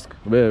that's a mosque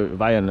where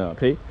Vayan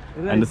play.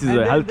 Right. And this is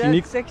a health that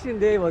clinic. section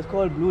there was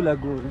called Blue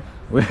Lagoon.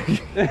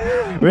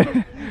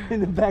 Where? In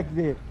the back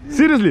there.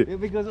 Seriously? Yeah,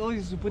 because all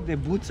used to put their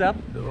boots up.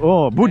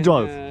 Oh, boot and,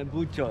 jaws.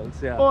 Boot jaws,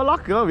 yeah. Oh,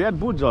 luck, we had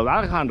boot jaws.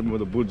 I can't remember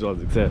the boot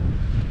jaws except.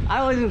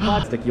 I wasn't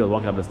part. Sticky was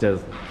walking up the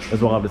stairs.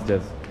 Let's walk up the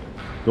stairs.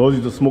 Those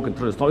used to smoke and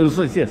throw the stomp. It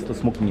was yes, the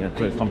smoking here.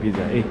 Throw the stompies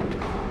here. Hey.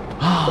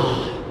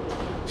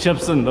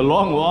 Shepson, the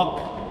long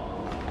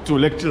walk to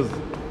lectures.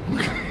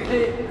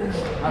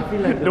 I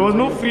feel like There was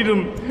no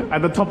freedom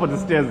at the top of the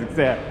stairs,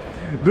 except.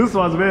 This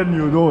was when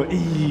you know,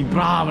 hey,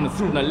 brah, I'm gonna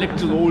sit in the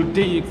lectures all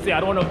day, except I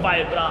don't wanna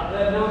fight,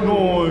 brah.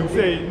 No,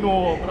 say,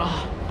 no,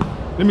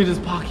 brah. Let me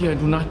just park here and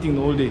do nothing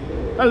the whole day.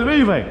 Where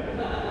you fight?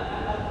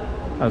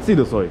 I'll see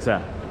the story,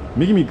 except.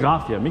 Making me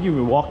graph here, making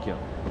me walk here.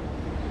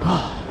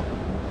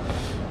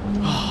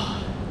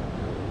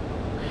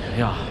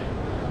 Yeah,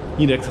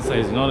 need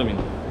exercise, you know what I mean?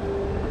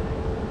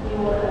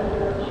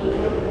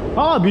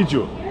 I'll beat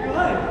you.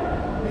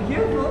 Be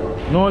careful.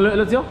 No,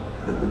 let's hear.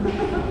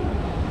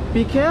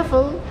 Be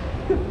careful.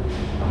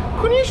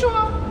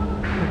 Konnichiwa.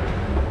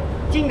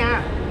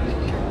 Jinga.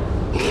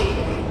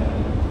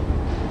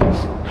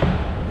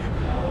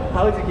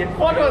 How did you get?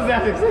 What was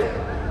that?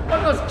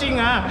 What was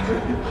Jinga?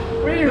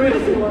 Where you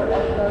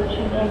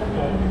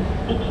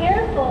Be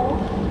careful.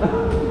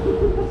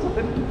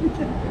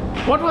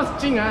 What was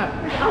Jinga?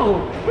 Oh,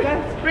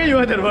 Where you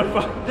heard that word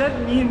from?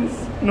 that means.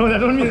 No, that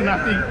don't mean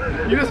nothing.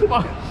 You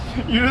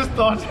just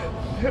thought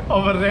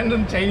of a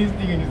random Chinese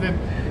thing and you said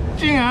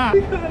Jinga.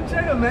 Because I'm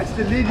trying to match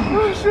the lady.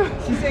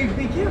 She said,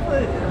 be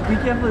careful. Be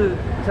careful.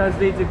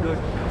 Translated goes,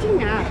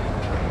 Jinga.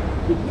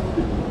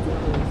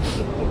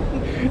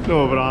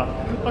 No, brah.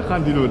 I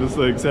can't deal with this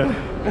exam.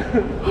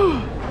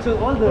 So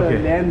all the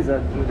lands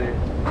are through there.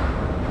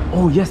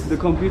 Oh yes, The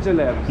computer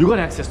labs. you got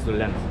access to the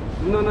land.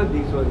 No, not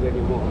these ones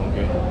anymore.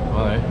 Okay.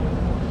 Alright.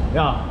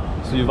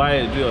 Yeah. So you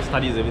do your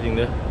studies, everything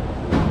there.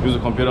 Use the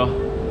computer.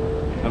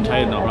 I'm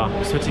tired now, brah.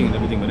 I'm sweating and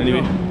everything. But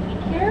anyway,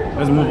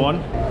 let's move on.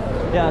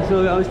 Yeah,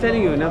 so I was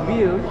telling you,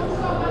 Nabil.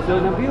 So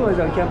Nabil was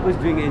on campus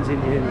doing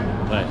engineering.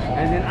 Right.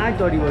 And then I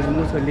thought he was the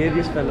most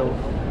hilarious fellow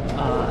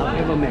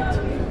I've ever met.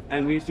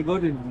 And we used to go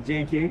to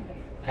JK.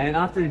 And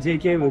after the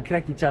JK, we'll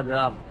crack each other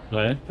up.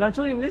 Right. So I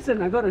told him,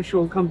 listen, I got a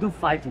show, come do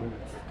 5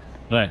 minutes.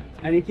 Right.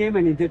 And he came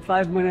and he did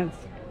 5 minutes.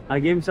 I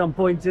gave him some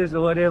pointers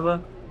or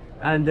whatever.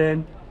 And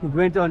then he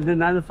went on, did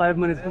another 5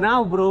 minutes.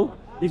 Now, bro,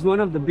 he's one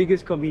of the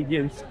biggest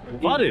comedians.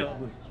 Got it?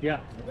 Yeah.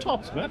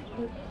 Tops, man.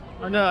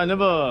 I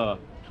never.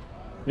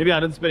 Maybe I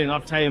didn't spend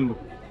enough time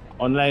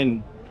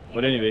online.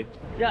 But anyway.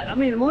 Yeah, I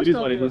mean, most It is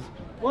what it is.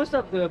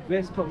 of the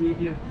best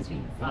comedians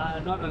are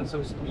not on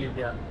social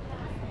media.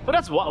 But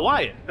that's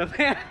why.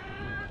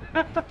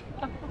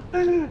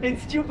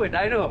 It's stupid,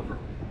 I know.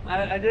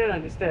 I didn't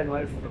understand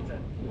why people did that,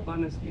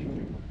 honestly.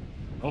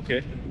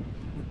 Okay.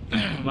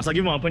 Must I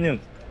give my opinion?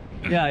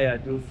 Yeah,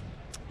 dude.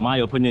 My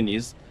opinion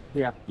is,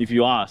 Yeah, if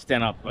you are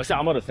stand-up,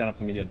 I'm not a stand-up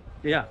comedian.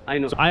 yeah, I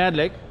know. So I had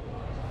like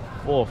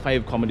 4 or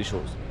 5 comedy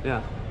shows.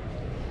 Yeah,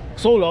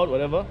 Sold out,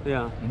 whatever.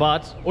 yeah.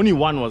 But only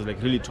one was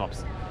like really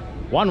tops.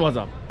 One was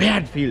a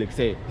bad feel, like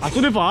say. I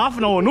stood there for half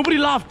an hour, nobody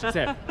laughed.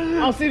 Say,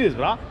 I'm serious,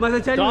 bruh. Must I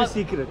tell you a That-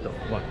 secret though?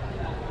 What?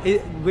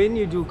 When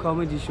you do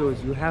comedy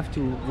shows, you have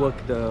to work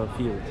the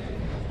field.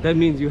 That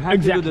means you have to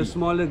Exactly. do the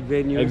smaller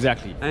venues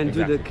Exactly, and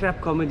do exactly. the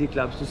crap comedy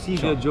clubs to see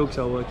if your jokes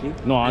are working.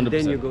 No, 100%. And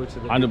then you go to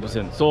the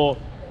 100%. So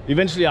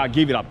eventually I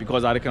gave it up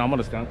because I reckon I'm not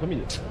a stand-up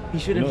comedian. You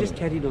should have No. just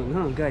carried on,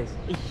 huh, guys?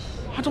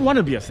 I don't want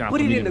to be a stand-up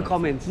Put it comedian. in the man.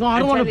 comments. No, I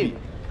don't and want to tell be.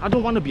 him. I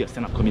don't want to be a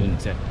stand-up comedian.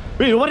 Say.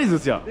 Wait, what is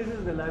this here? This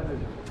is the library.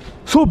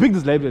 So big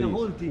this library The is.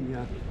 whole thing,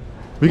 yeah.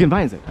 We can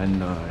find it, and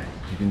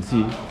you can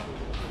see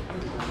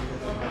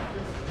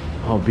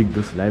how big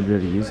this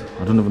library is.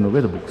 I don't even know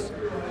where the books.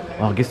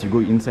 Well, I guess you go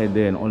inside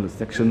there and all the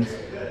sections.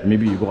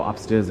 Maybe you go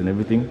upstairs and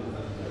everything,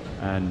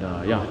 and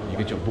yeah, you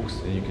get your books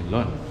and you can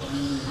learn.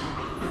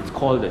 It's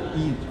called the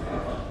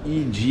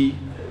E.G.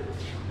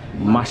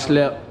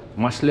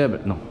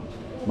 Mashleb. No,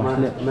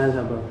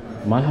 Malhaba.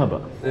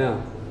 Malhaba.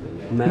 Yeah.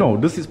 No,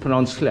 this is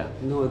pronounced Schler.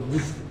 No,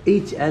 this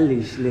HL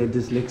is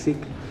dyslexic.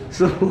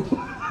 So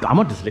I'm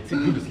not dyslexic.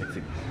 You're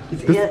dyslexic.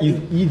 It's This yeah,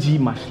 is E.G.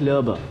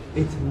 Mashleba.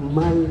 it's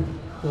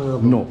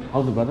Malhaba. No,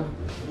 how's the brother?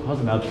 How's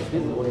the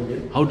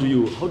Malcolm? How do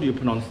you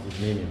pronounce this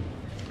name?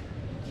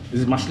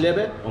 Is it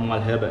Mashlebe or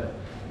Malhebe?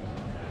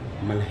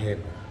 Malheb.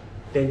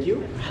 Thank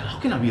you. How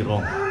can I be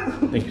wrong?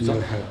 Thank you,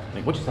 sir.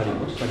 Like, what you studying?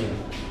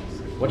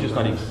 What you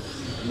studying?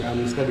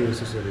 I'm studying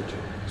sociology.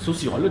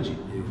 Sociology.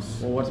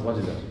 Yes. Oh, what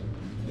is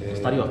that?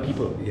 Study of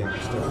people. Yeah,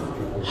 study of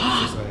people,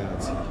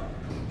 society,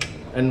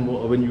 And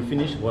when you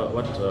finish,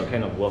 what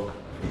kind of work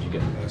did you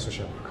get?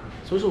 social work.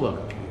 Social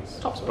work.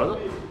 Tops, brother.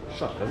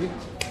 Shut, have you?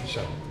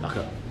 Sure.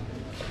 Okay.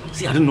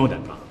 See, I didn't know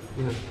that, bro.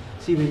 Yeah.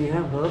 See, when you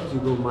have herbs, you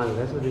go mal.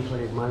 That's what they call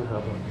it,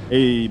 Malhaba.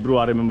 Hey, bro,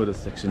 I remember this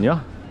section,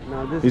 yeah?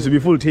 Now this Used to be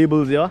full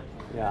tables, yeah?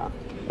 yeah.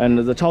 And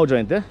there's a chow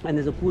joint there. And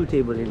there's a pool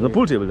table in There's a there.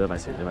 pool table there, I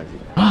see.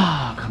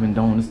 Ah, coming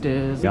down the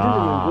stairs. We didn't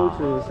even Yeah.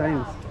 go to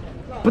science.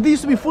 But there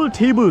used to be full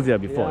tables there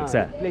before, Yeah, it's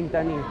sad. playing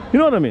Tani. You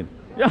know what I mean?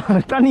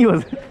 Yeah,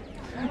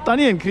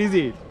 Tani and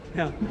Crazy.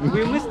 Yeah.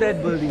 We missed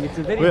that building. It's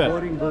a very Where?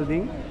 boring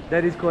building.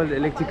 That is called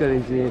electrical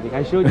engineering.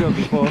 I showed you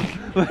before.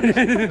 But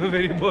it's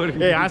very boring.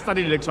 Hey, I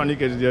studied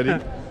electronic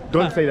engineering.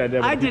 Don't say that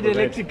there. I but did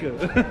people, right?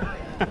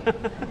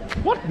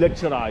 electrical. What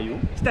lecturer are you?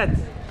 Stats.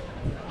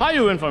 How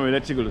you went from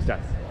electrical to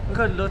stats? I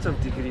got lots of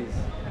degrees.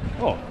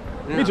 Oh,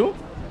 Yeah. me too.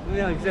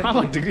 Yeah, I exactly.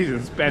 got degrees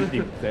in span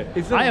things.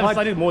 It's so I have hot.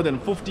 studied more than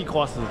 50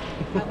 courses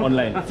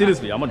online.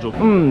 Seriously, I'm not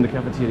joking. The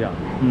cafeteria.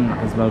 I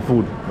can smell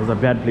food. It was a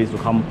bad place to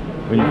come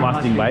when you're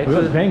fasting by.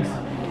 So- Thanks.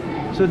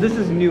 So this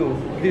is new.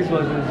 This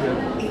wasn't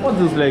here. What's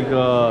this like?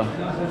 So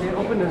they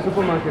opened a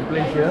supermarket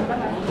place here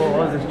for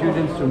all the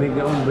students to make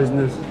their own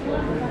business.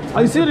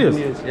 Are you serious?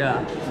 Yes.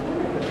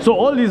 Yeah. So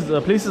all these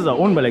places are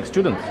owned by like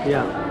students?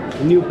 Yeah,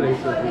 new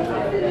places.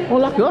 Oh,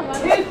 Laka.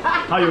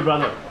 How are you,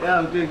 brother? Yeah,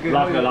 I'm doing good.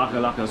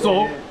 Laka.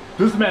 So,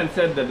 this man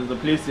said that there's a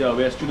place here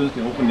where students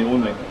can open their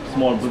own like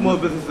small business. Small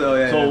business,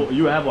 yeah. So,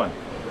 you have one?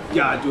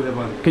 Yeah, I do have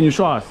one. Can you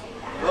show us?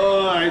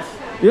 Oh,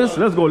 Yes,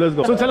 let's go.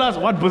 So tell us,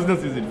 what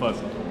business is it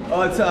first?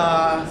 Oh, it's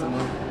a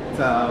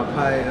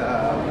pie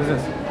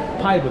business.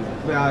 Pie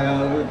business?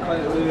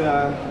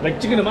 Yeah. Like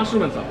chicken and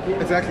mushroom and stuff?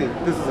 Exactly.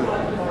 This is it.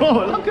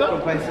 Oh, Laka.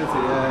 From Pie City,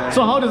 yeah.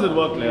 So how does it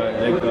work to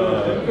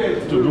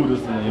do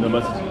this in the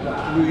university?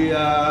 We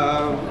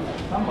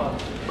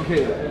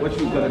okay, what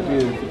you gotta do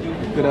is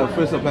you gotta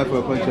first apply for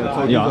a contract.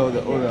 So these are all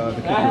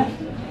the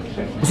kids.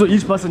 So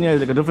each person here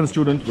is like a different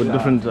student with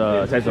different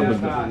types of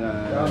business.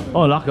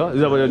 Oh, Laka,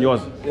 is that what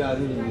yours? Yeah,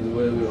 this is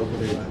where we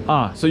operate.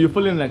 Ah, so you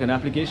fill in like an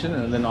application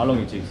and then how long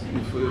it takes?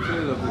 You fill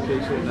in the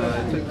application,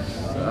 it takes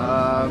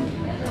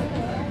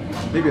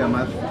maybe a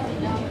month.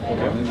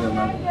 Okay. Maybe a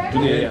month. Do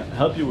they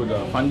help you with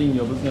funding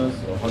your business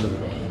or how does it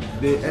work?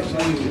 They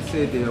actually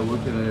say they are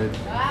working on it,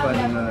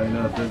 funding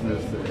a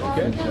business.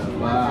 Okay.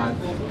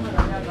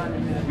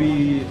 But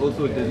we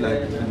also did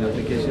like an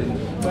application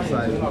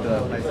side with the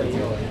Pie City.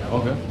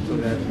 Okay. So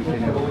that we can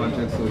have a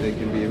contract so they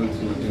can be able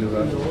to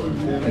deliver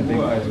and big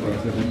pies for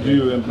us. Do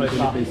you employ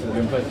staff? You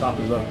employ staff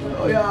as well?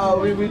 Oh yeah,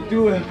 we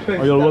do employ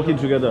Or you're staff. working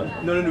together?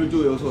 No, we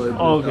do also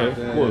employ Oh, okay,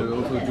 staff. cool. We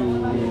also do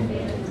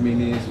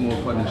mini,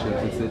 small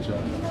partnerships, etc.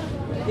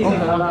 Is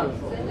it halal?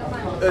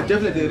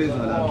 Definitely it is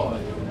halal.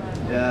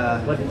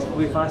 Yeah. But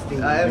we're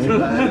fasting. I am.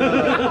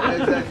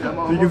 Exactly.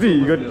 So you can see,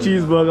 you got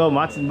cheeseburger,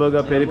 Martin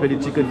burger, peri-peri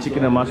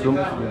chicken and mushroom.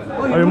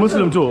 Oh, you're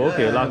Muslim too?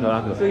 Okay,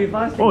 Laka. So you're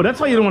fasting? Oh,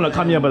 that's why you don't want to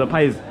come here by the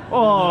pies.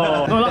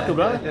 Oh, no, Laka,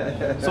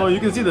 bro. So you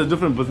can see there's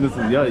different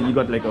businesses. Yeah, you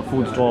got like a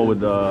food store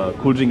with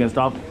cool drink and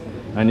stuff.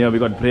 And yeah, we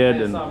got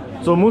bread. And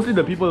so mostly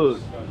the people,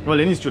 well,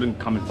 any student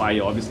come and buy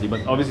here, obviously.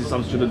 But obviously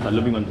some students are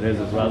living on theirs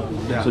as well.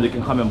 Yeah. So they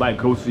can come and buy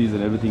groceries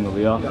and everything over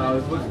here. Yeah,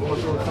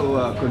 what's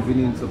also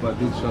convenience about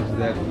these shops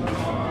that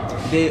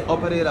they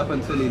operate up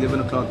until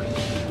 11 o'clock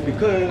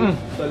because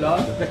the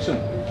last section,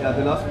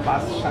 the last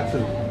bus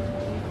shuttle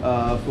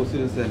for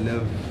students that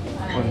live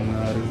on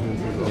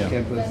residences or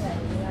campus,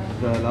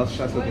 the last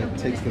shuttle that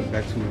takes them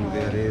back to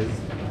their areas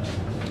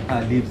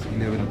leaves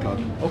 11 o'clock.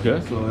 Okay.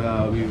 So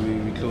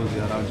we close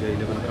around here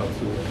 11 o'clock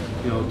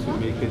to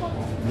make it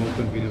more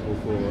convenient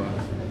for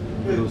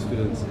those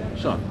students.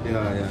 Sure.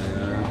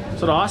 Yeah.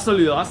 So the hustle,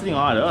 you're hustling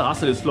hard, the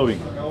hustle is flowing.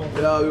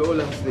 Yeah, we're all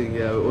hustling.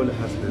 Yeah, we're all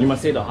hustling. You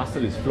must say the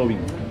hustle is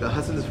flowing. The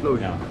hustle is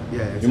flowing. Yeah.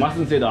 Exactly. You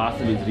mustn't say the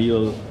hustle is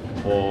real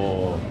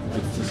or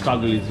the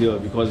struggle is real,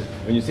 because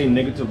when you say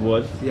negative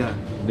words,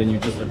 then you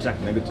just attract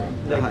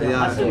negative. Like the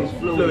hustle is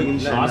flowing.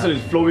 The hustle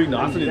is flowing, the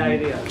hustle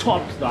Diarrhea. is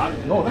tops.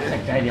 No, that's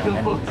like diarrhea,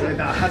 man.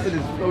 The hustle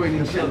is flowing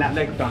inshallah.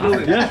 Like the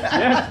hustle.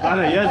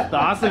 Yes, the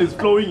hustle is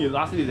flowing, the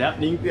hustle is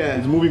happening,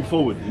 it's moving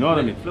forward, you know what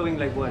I mean? Flowing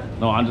like what?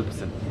 No,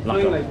 100%.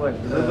 Flowing like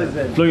what? The river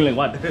Zen. Flowing like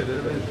what?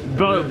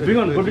 Bring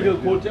on biblical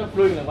culture,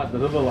 flowing like what? The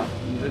river what?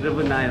 The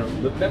river Nile.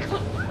 That's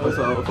what?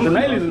 Also, The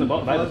Nile is in the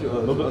Bible. I'll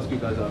ask you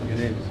guys your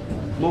names.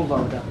 Mo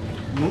Vauda.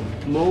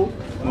 Mo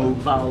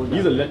Vauda.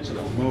 He's a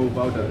lecturer. Mo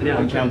Vauda. Yeah,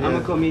 On I'm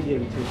campus. a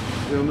comedian too.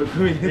 I'm a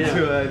comedian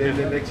too.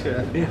 The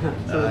lecturer. Yeah.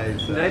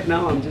 So right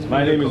now I'm just.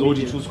 My name is OG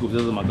comedian. 2 Scoops.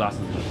 These are my glasses.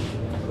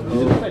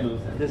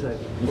 This side.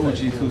 OG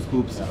 2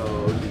 Scoops.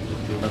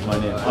 That's my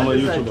name. I'm a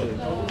YouTuber.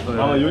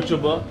 I'm a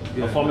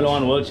YouTuber, a Formula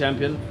 1 world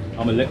champion.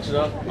 I'm a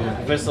lecturer, I'm a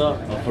professor,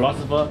 a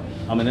philosopher,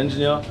 I'm an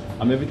engineer,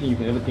 I'm everything you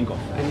can ever think of.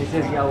 And he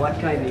says, yeah, what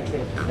kind of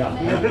say? Yeah.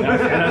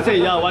 And I say,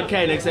 yeah, what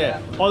kind of say?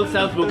 All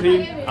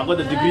self-proclaimed, I've got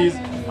the degrees,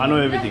 I know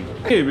everything.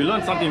 Okay, we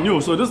learned something new.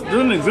 So this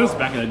didn't exist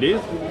back in the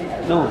days.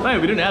 No. Right,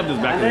 we didn't have this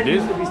back in the That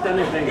days. used to be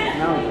Standard Bank.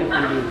 Now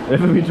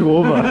it's FME took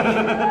over.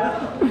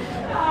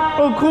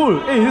 Oh, cool.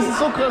 Hey, this is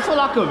so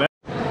lacquer, man.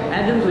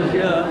 Adams was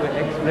here with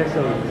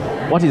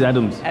Espresso. What is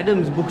Adams?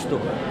 Adams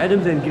bookstore.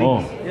 Adams and Greeks.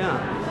 Oh.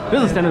 Yeah.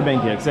 There's a Standard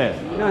Bank here, say.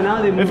 No,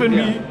 now they moved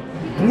FME here.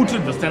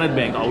 booted the Standard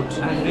Bank out.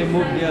 And they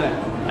moved here.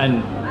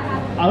 And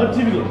I heard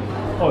TV games.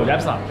 Oh,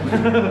 that's not.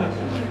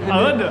 I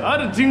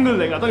heard a jingle,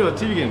 like I thought it was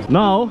TV games.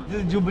 Now,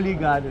 This is Jubilee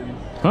Gardens.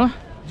 huh?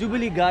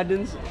 Jubilee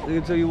Gardens.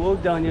 So you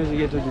walk down here to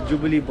get to the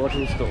Jubilee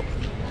bottle store.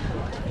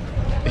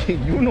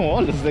 You know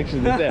all the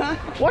sections there.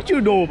 What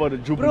you know about the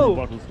Jubilee Bro,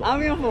 bottle store?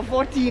 I'm here for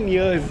 14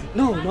 years.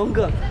 No,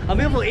 longer. I'm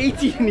here for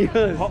 18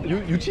 years.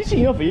 You teaching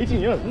here for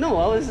 18 years? No,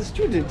 I was a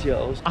student here.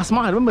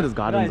 Asma, I remember this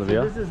gardens Right, over so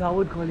here. this is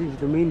Howard College,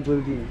 the main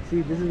building.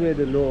 See, this is where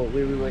the law,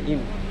 where we were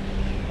in.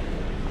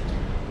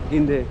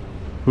 In there.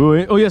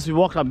 Oh yes, we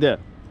walked up there.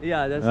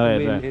 Yeah, that's Right, the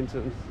main right.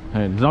 entrance.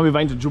 And now we're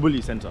going to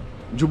Jubilee Center.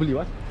 Jubilee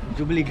what?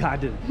 Jubilee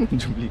Garden.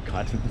 Jubilee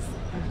Gardens.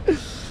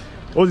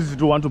 What did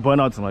you want to burn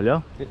out, Somal,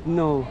 yeah?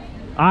 No.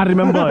 I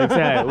remember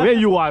exactly where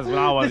you was when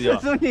I was This here.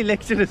 was only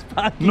lecturer's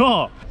party.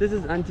 No! This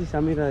is Auntie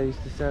Samira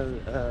used to sell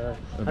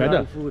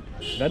Better? halal food.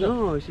 Better?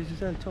 No, she used to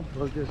sell chopped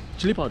burgers.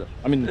 Chili powder.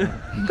 I mean,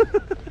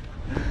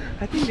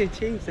 I think they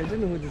changed. I don't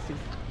know who this is.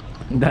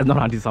 that's not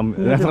Auntie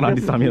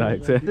Samira,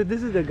 exactly. So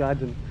this is the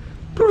garden.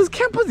 Bro, this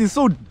campus is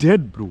so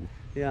dead, bro.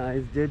 Yeah,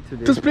 it's dead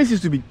today. This place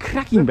used to be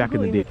cracking back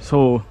in the day.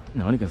 So,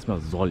 now you can smell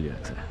Zol here.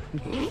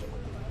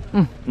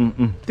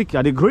 Think,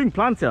 are they growing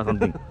plants here or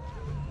something?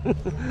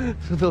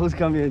 So those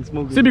come here and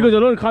smoke. See, because you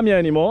don't come here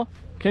anymore.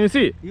 Can you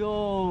see?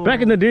 Yo.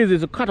 Back in the days, they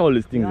used to cut all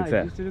these things. Yeah, it's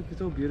it used to look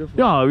so beautiful.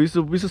 yeah, we used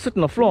to sit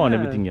on the floor and Yeah.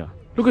 everything here.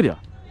 Look at here.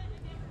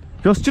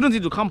 Your students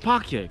need to come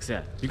park here,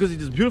 because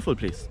it is a beautiful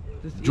place.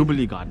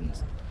 Jubilee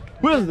Gardens.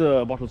 Where's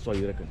the bottle store,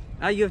 you reckon?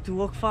 You have to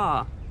walk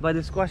far by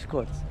the squash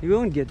courts. You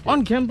won't get there.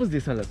 On campus, they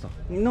sell that stuff.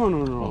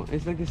 No.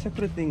 It's like a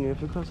separate thing. You have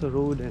to cross the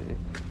road.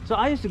 So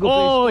I used to go play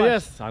Oh, squash.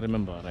 yes, I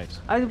remember, right.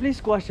 I used to play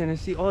squash and I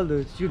see all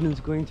the students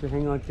going to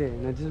hang out there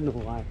and I didn't know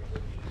why.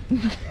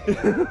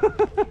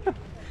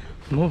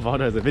 No,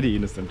 Vada is a very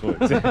innocent boy.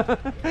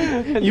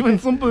 Even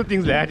simple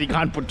things like that he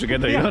can't put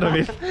together, you know what I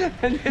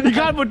mean? He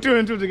can't put two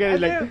and two together.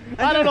 Like,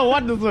 I don't know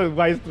what this was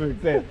wise to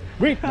say.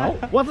 Wait, now,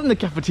 what's in the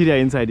cafeteria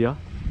inside here?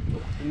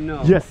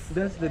 No. Yes.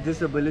 That's the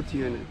disability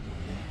unit.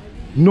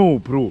 No,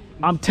 bro.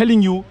 I'm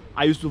telling you,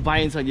 I used to buy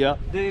inside here.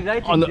 They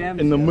write In exams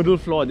the here. middle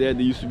floor there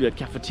used to be a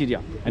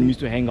cafeteria and we used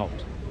to hang out.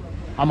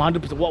 I'm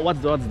 100%.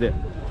 What's there?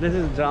 This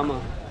is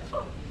drama.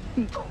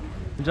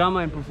 Drama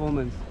and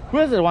performance.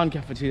 Where's the one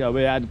cafeteria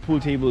where I had pool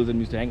tables and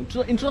we used to hang?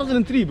 In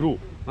 2003, bro.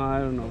 I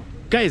don't know.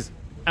 Guys,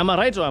 am I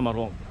right or am I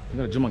wrong? You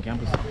got a gym on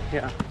campus.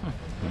 Yeah.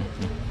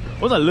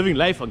 What's a living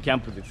life on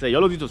campus? It's you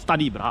all need to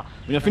study, brah.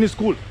 When you finish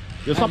school,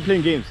 you stop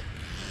playing games.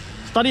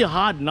 Study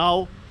hard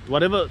now,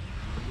 whatever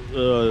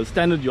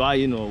standard you are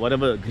in or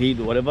whatever grade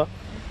or whatever.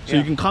 So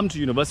you can come to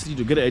university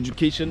to get an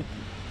education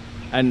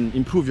and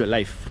improve your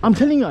life. I'm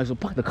telling you, I should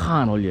park the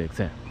car and all your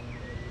exam.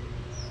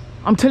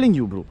 I'm telling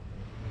you, bro.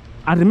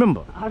 I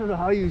remember. I don't know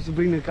how you used to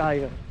bring the car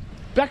here.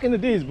 Back in the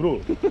days, bro.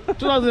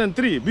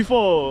 2003,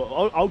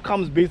 before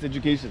outcomes-based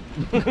education.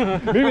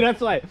 Maybe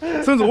that's why.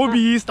 Since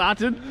OBE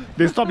started,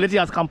 they stopped letting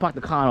us come park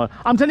the car.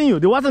 I'm telling you,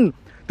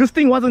 this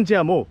thing wasn't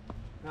here, Mo.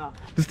 No.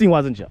 This thing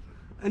wasn't here.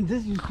 And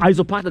this used to I used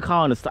to park the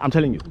car on I'm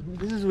telling you.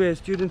 This is where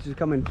students would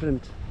come and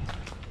print.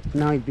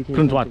 Now it became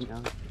Print what? something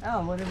else.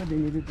 Oh, whatever they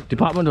needed to.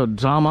 Department of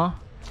Drama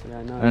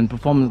Yeah, no. and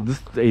Performance.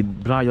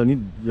 Brah, you'll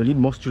need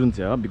more students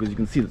here because you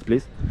can see this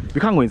place. We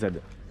can't go inside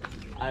there.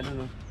 I don't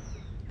know.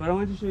 But I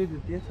want to show you the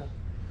theatre.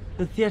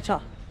 The theatre.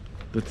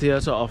 The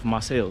Theatre of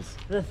Marseille.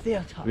 The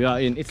theatre. We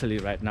are in Italy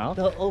right now.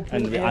 The open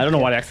And air I don't know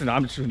what accent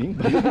I'm tuning.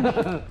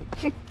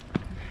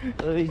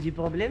 The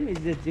problem is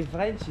that the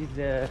French is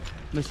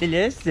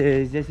Marseillais.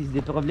 This is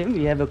the problem.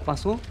 We have a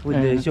croissant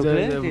with the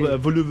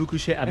chocolate. Voulez-vous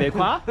coucher avec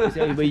quoi?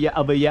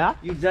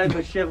 You drive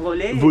a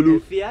Chevrolet, Voulez- a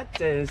Fiat,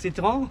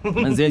 Citroën.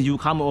 And then you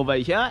come over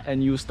here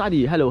and you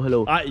study. Hello.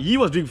 He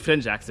was doing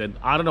French accent.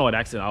 I don't know what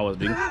accent I was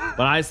doing.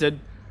 But I said,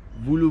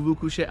 voulez-vous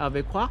coucher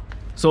avec quoi?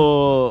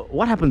 So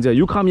what happens here?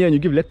 You come here and you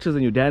give lectures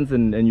and you dance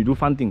and you do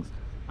fun things.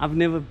 I've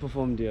never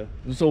performed here.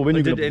 So when Or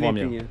you gonna did perform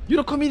anything here? here.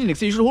 You're a comedian.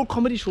 So you should hold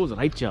comedy shows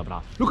right here,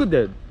 brah. Look at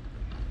that.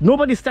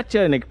 Nobody sat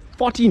here in like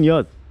 14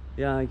 years.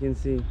 Yeah, I can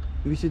see.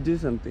 We should do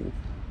something.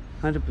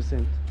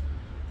 100%.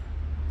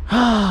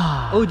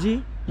 OG,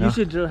 Yeah. you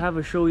should have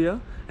a show here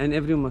and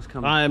everyone must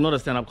come. I am not a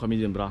stand-up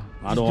comedian, brah.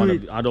 I don't do want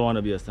it. to. I don't want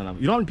to be a stand-up.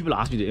 You know how many people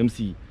ask me to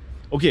MC?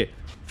 Okay,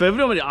 for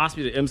everybody to ask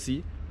me to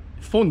MC,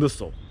 phone this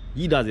so.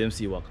 He does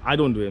MC work. I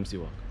don't do MC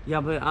work. Yeah,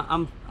 but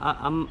I'm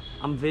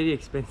very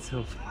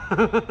expensive.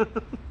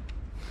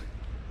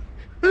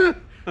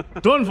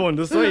 Don't phone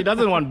this so. He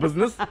doesn't want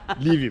business.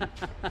 Leave him.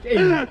 Hey,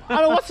 I don't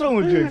know what's wrong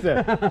with you,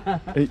 except.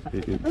 Hey.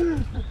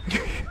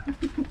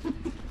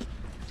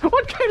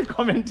 What kind of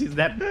comment is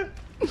that?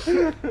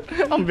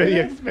 I'm very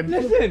expensive.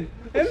 Listen,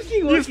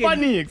 MC work He's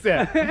funny,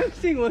 except.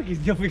 MC work is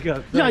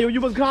difficult. Yeah, you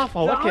must graph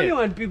out. So I Okay. only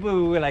want people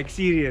who are like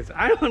serious.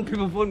 I don't want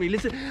people phone me.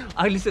 Listen,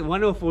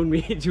 one hour phone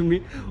me to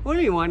me.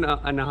 Only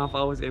 1.5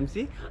 hours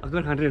MC. I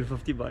got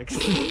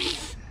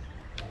 $150.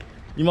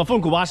 You must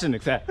phone Kubashin,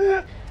 except.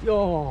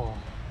 Yo.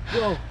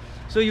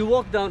 So you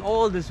walk down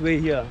all this way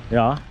here.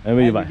 Yeah, and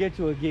where you And buy? you get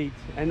to a gate,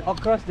 and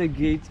across the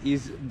gate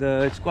is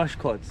the squash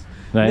courts.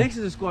 Right. Next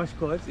to the squash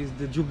courts is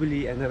the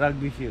Jubilee and the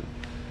rugby field.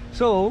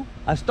 So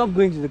I stopped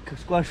going to the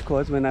squash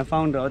courts when I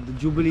found out the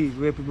Jubilee is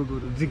where people go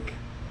to drink.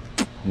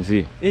 You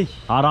see? Ish.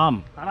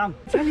 Haram. Haram.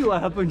 Tell you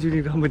what happened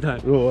during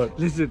Ramadan. Oh, what?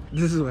 Listen,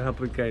 this is what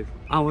happened, guys.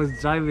 I was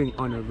driving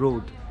on a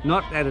road,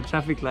 not at a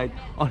traffic light,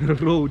 on a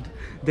road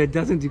that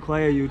doesn't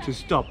require you to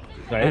stop.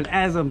 Right. And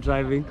as I'm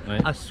driving,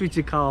 Right. I switch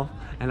a car off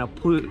and I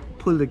pull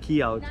the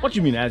key out. What do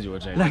you mean as you were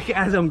driving? Like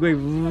as I'm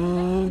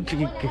going,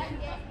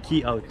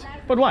 key out.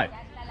 But why?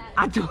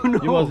 I don't know.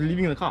 You was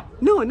leaving the car.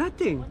 No,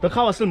 nothing. The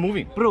car was still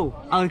moving. Bro,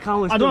 our car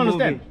was I still don't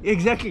understand. moving.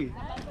 Exactly.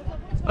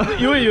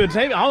 you were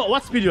driving.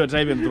 What speed you were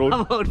driving, bro?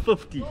 About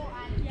 50.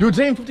 You were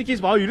driving 50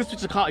 km per hour. You just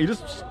switch the car. You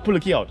just pull the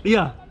key out.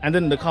 Yeah. And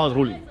then the car was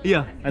rolling.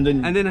 Yeah. And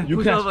then I you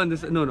push crashed. off on the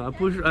side. No, I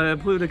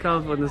pull the car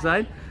off on the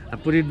side. I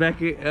put it back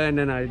and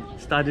then I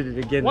started it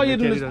again. Why and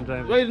you I didn't carried on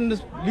driving. why you didn't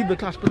just leave the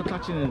clutch, put the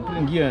clutch in and put it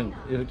in gear and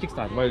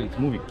kickstart while it's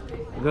moving?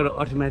 I got an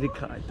automatic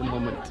car at the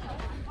moment.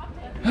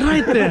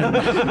 Right then.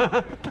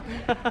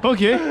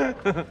 Okay.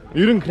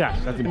 You didn't crash.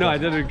 That's important. No, I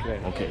didn't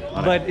crash. Okay.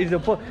 But it's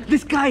a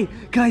this guy,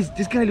 guys,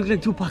 this guy looks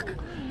like Tupac.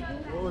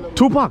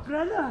 Tupac.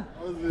 Brother.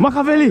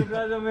 Machiavelli.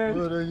 Brother, man.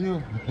 Good, and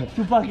you?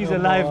 Tupac is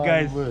alive,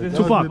 guys. This is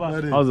Tupac.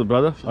 buddy? How's it,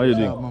 brother? How you Yeah,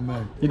 doing? my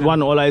man. You'd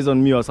want all eyes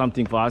on me or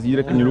something for us. You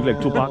reckon you look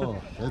like Tupac?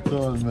 Oh, that's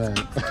all, man.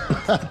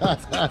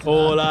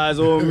 All eyes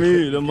on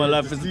me. Let my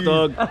life is a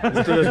thug.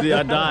 Still the day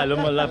I die. Let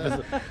my life is.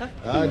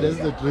 That's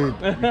the truth.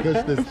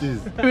 Because the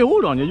steez. Wait,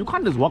 hold on. You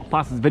can't just walk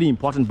past this very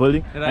important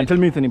building and tell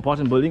me it's an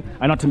important building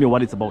and not tell me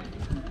what it's about.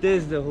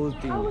 There's the whole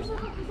thing.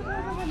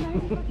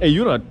 Hey,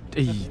 you're a.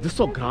 Hey, this is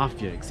so graph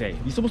here, exactly.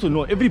 You're supposed to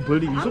know every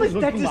building. You're I'm a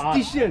supposed to know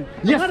statistician.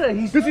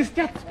 Yes, this is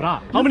stats,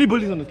 brah. How many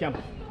buildings on this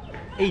campus?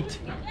 8.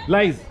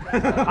 Lies.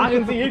 I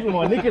can see 8 with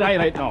my naked eye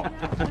right now.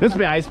 Let's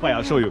play I Spy,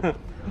 I'll show you.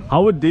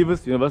 Howard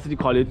Davis University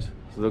College,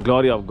 to the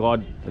glory of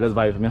God. Let's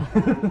vibe from here.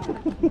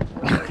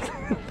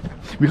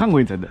 We can't go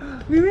inside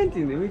there. We went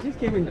in there. We just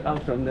came in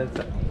out from that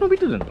side. No, we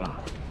didn't, brah.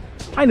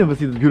 I never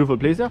see this beautiful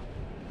place here.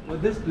 Oh,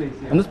 this place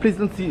here. And this place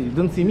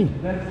didn't see me.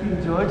 That's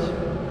King George.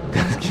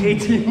 That's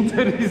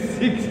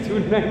 1836 to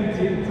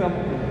 19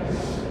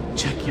 something.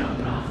 Check here,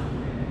 brah.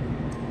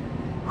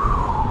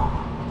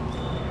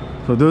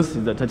 So this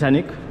is the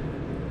Titanic,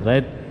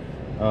 right?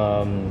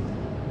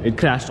 It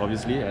crashed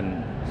obviously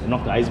and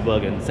knocked the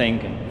iceberg and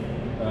sank.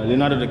 And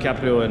Leonardo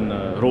DiCaprio and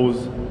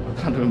Rose,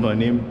 I can't remember her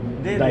name,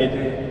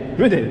 died.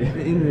 Were they?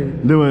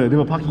 They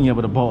were parking here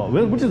by the bar.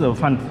 Well, which is the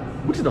front?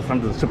 Which is the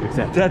front of the ship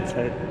except? That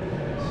side.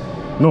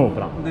 No,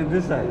 brah.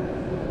 This side.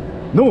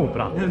 No,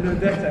 brah. No,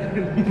 that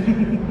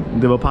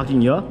side. They were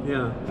parking here.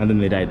 Yeah. And then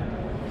they died.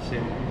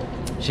 Shame.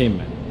 Shame,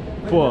 man.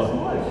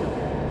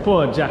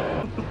 Poor Jack.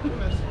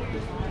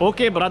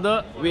 Okay,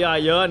 brother, we are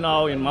here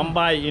now in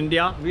Mumbai,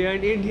 India. We are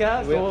in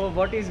India, so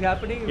what is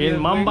happening? In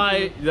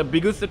Mumbai, the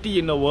biggest city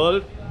in the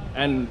world,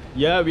 and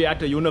here we are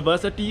at a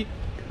university.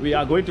 We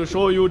are going to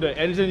show you the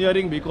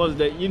engineering because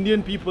the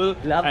Indian people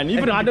Love and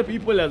even other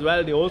people as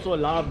well, they also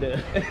love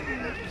the.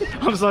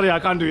 I'm sorry, I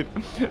can't do it.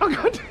 I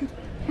can't do it.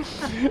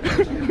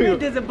 Wait,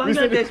 there's a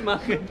Bangladesh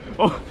market.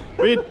 Oh,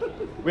 wait.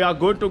 We are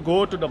going to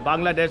go to the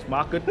Bangladesh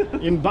market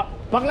in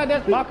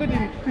Bangladesh market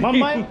in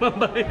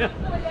Mumbai.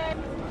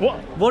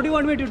 What do you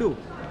want me to do?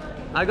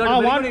 I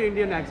got a very good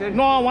Indian accent.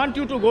 No, I want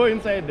you to go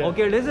inside there.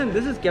 Okay, listen,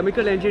 this is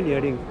chemical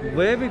engineering,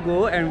 where we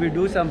go and we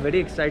do some very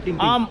exciting things.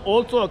 I'm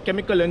also a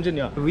chemical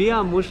engineer. We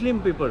are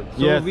Muslim people,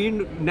 so Yes. we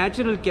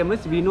natural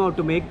chemists, we know how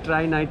to make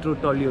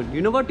trinitrotoluene.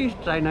 You know what is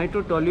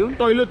trinitrotoluene?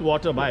 Toilet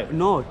water, bye.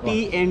 No,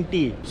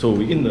 TNT. So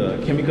we're in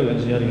the chemical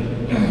engineering.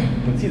 You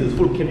can see there's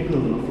full chemicals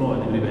on the floor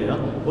and everywhere.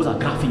 Yeah? Those are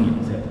graphing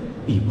it.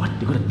 Hey, what?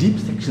 They got a deep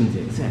sections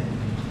here.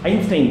 Exactly.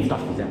 Einstein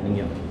stuff is happening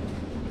here.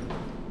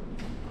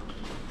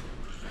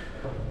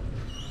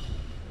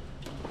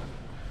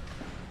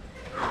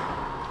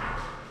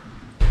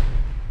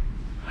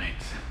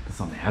 Right. There's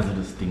some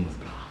hazardous things,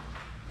 bro.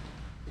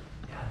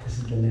 Yeah, this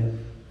is the lab.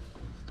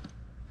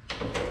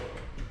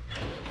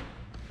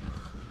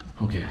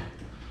 Okay.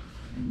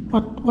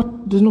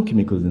 What? There's no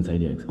chemicals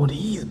inside here. Oh, there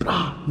is,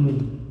 brah.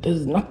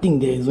 There's nothing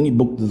there. There's only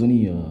book. There's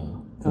only.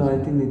 Oh, I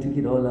think they took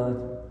it all out.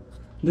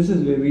 This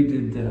is where we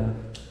did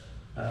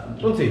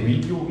Don't say we.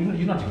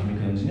 You're not a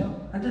chemical engineer.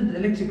 I did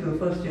electrical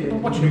first year.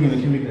 What you doing in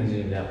the chemical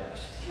engineering lab?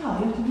 Yeah, I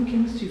have to do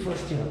chemistry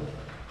first year.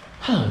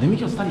 Huh, they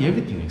make you study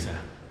everything, sir.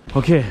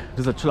 Okay,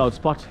 this is a chill out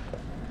spot.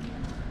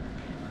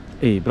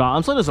 Hey, brah,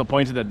 I'm so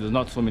disappointed that there's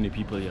not so many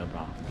people here,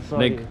 brah.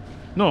 Sorry. Like,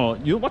 no,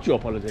 what you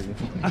apologizing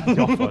for? It's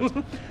your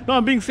fault. No,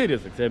 I'm being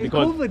serious, because It's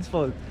COVID's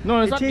fault. no,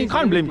 it's It not. You changed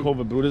can't blame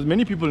everything. COVID, bro. There's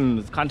many people in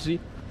this country,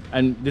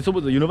 and the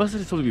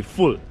university is supposed to be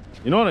full.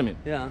 You know what I mean?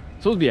 Yeah.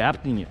 It's supposed to be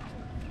happening here.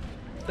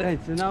 Right,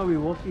 so now we're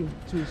walking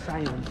through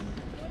science.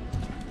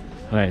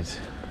 Right.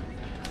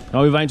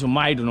 Now we're into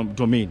my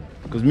domain,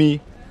 because me,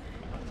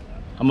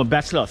 I'm a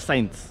bachelor of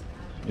science.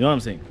 You know what I'm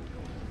saying?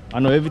 I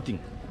know everything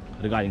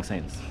regarding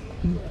science.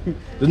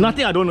 There's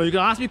nothing I don't know. You can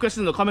ask me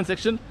questions in the comment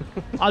section.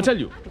 I'll tell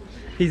you.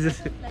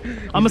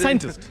 I'm a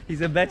scientist.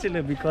 He's a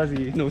bachelor because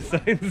he knows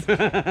science.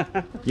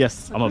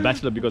 Yes, I'm a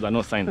bachelor because I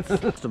know science.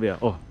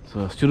 Oh,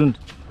 so student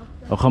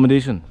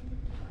accommodation,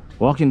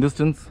 walking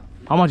distance.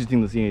 How much do you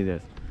think the thing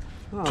is?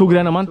 Oh, 2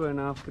 grand a month?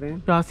 2.5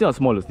 grand. Yeah, I see how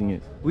small this thing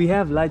is. We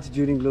have lights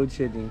during load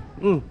shedding.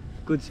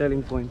 Good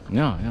selling point.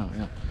 Yeah.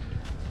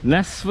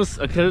 NSFAS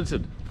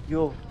accredited.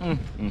 Yo, so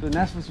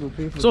NSFAS will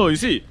pay for So you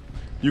see,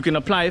 you can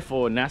apply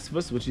for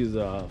NSFAS, which is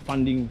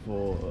funding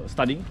for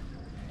studying,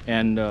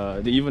 and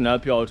they even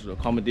help you out with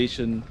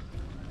accommodation.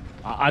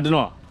 I don't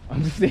know.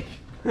 I'm just saying.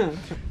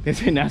 They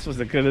say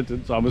NSFAS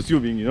accredited, so I'm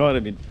assuming. You know what I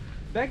mean?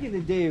 Back in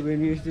the day when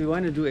we used to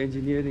want to do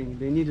engineering,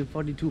 they needed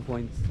 42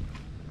 points.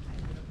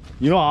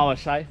 You know how I was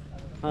shy,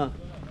 Huh?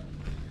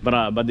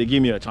 but they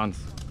gave me a chance.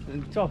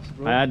 Chops,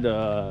 bro. I had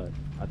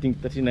I think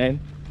 39.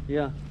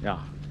 Yeah. Yeah.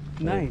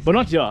 Nice. But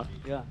not here.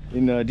 Yeah.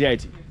 In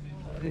DIT.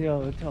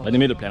 Yo, top. But they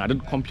made a plan. I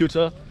did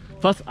computer.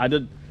 First, I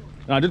did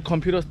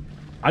computers.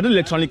 I did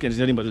electronic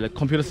engineering, but like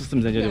computer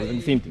systems engineering,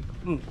 the same thing.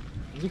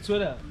 Good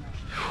sweater.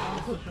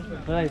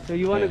 Right, so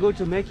you want to go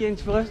to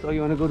mechanics first or you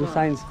want to go to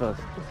science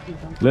first?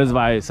 Let's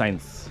buy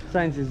science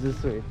Science is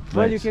this way.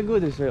 Well, Right. you can go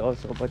this way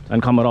also, but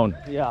and come around.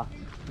 yeah.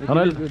 We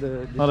Alright, can do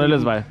the alright,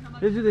 let's shady- buy.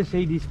 Let's do the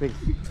shady space.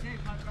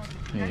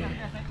 Yeah.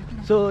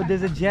 So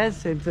there's a jazz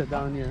center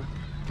down here.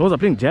 Those are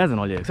playing jazz and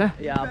all, yeah?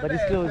 Yeah, but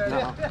it's closed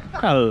now.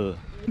 Hell,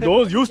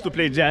 those used to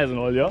play jazz and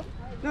all, yeah?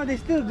 No, they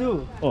still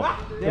do. Oh,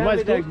 They have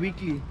it like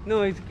weekly.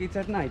 No, it's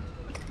at night.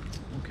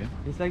 Okay.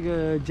 It's like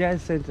a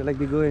jazz center, like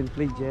they go and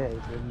play jazz.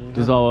 And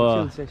This is have a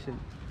our chill session.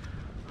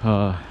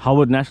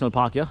 Howard National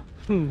Park, yeah?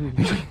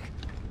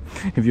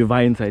 If you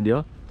buy inside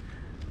here.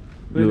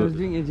 When I was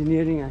doing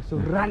engineering, I used to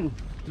run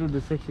through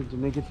the section to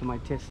make it for my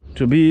test.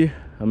 To be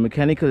a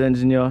mechanical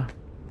engineer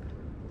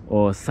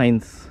or a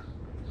scientist,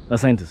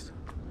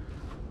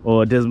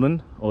 or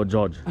Desmond or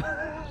George.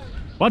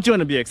 What you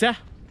want to be, X, yeah?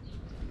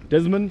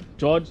 Desmond,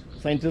 George,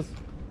 scientist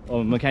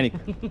or mechanic?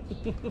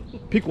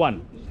 Pick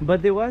one.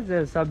 But there was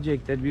a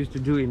subject that we used to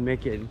do in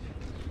Meccan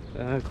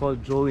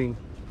called drawing.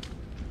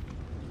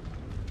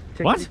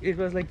 What? It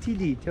was like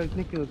TD,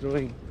 technical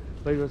drawing,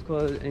 but it was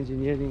called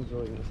engineering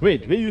drawing.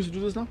 Wait, where you used to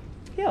do this now?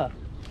 Yeah,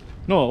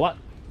 No, what?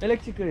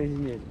 electrical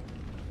engineering.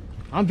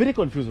 I'm very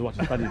confused with what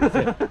you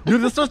studied.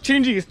 Dude, this was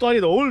changing his story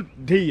the whole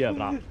day, yeah,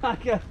 bro.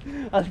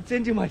 I'll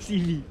send you my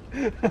CV.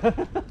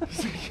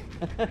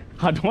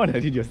 I don't want to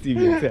read your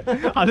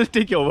CV. I'll just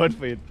take your word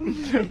for it.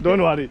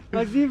 Don't worry.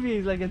 My CV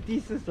is like a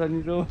thesis on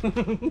its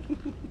own.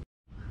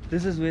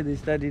 This is where they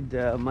studied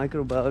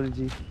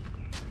microbiology.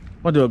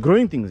 What, they were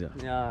growing things, yeah?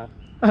 Yeah.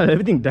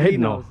 Everything died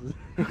now.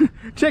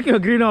 Check your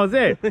greenhouse,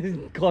 eh?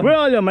 Gone. Where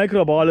are all your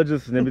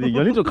microbiologists and everything?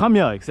 You need to come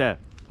here,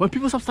 except. When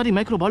people stop studying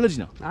microbiology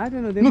now? I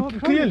don't know. No,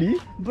 clearly.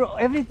 Bro,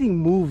 everything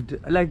moved.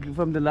 Like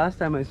from the last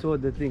time I saw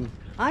the thing.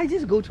 I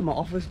just go to my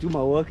office, do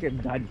my work and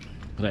done.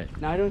 Right.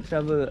 Now I don't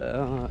travel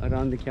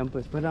around the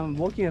campus, but I'm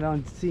walking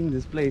around seeing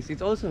this place.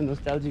 It's also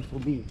nostalgic for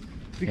me.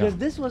 Because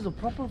this was a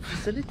proper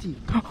facility.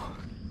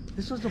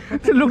 This was a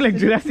proper It looked like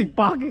Jurassic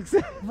Park,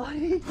 except.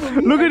 Why?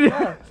 Look at it.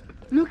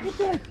 Look at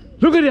that.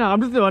 Look at it.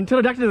 I'm just the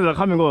pterodactyls are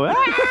coming over.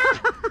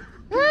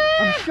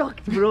 I'm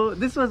shocked, bro.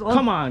 This was all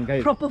Come on,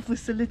 guys. proper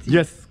facility.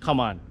 Yes,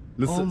 come on.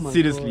 Listen, Oh my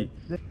seriously.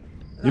 God.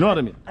 You know what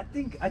I mean? I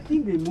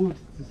think they moved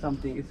to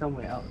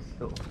somewhere else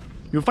though.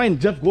 You find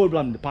Jeff Goldblum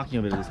in the parking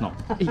of it just now.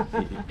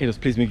 Hey, this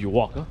place makes you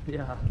walk, huh?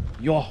 Yeah.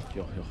 Yo.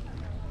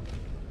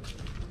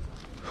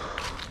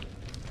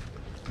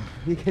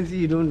 You can see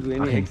you don't do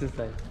any Okay.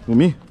 exercise. With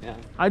me? Yeah.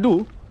 I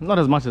do. Not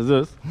as much as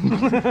this.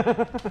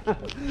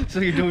 So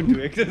you don't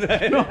do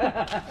exercise? No.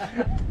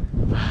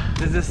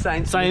 This is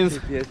science. Science.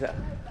 Yes, sir.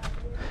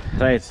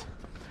 Right.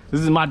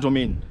 This is my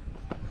domain.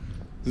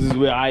 This is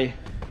where I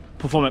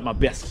perform at my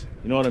best.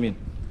 You know what I mean?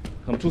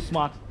 I'm too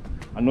smart.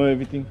 I know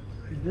everything.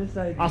 This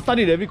side. I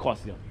studied every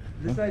course here.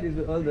 This side is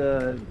where all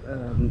the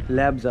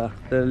labs are,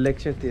 the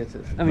lecture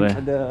theatres. I mean,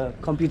 Right. the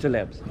computer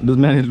labs. This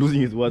man is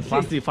losing his words.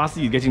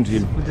 Fasty is getting to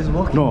him. Just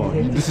walking. No,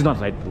 this is not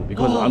right, bro.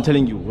 Because I'm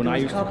telling you, when I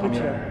There was used to come carpet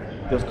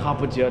here, there was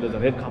carpet here, there's a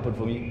red carpet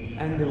for me.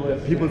 And there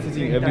was People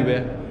sitting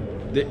everywhere.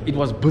 It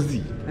was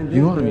busy. And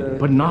You know what I there's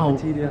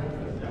mean? the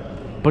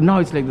But now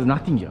it's like there's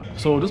nothing here.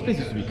 So this place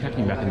used to be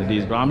cracking back in the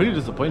days, bro. I'm really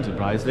disappointed,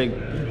 bro. It's like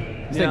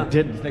Yeah.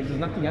 dead. It's like there's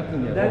nothing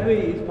happening here. That way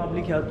it's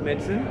public health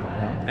medicine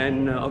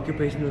and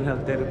occupational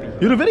health therapy.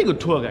 You're a very good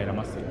tour guide, I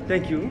must say.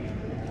 Thank you.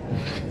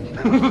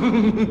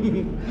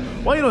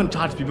 Why you don't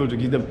charge people to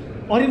give them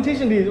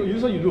orientation days?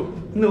 You what you do.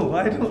 No,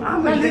 I don't.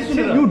 I'm a Man,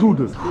 lecturer. you do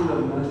this.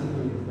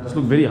 This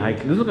look very high.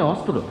 This look like a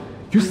hospital.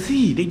 You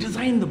see, they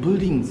design the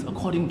buildings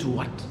according to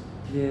what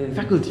Yeah.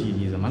 faculty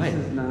it is, am I This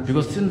is right? nice.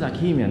 Because since I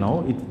came here now,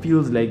 it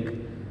feels like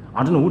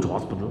I don't know which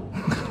hospital.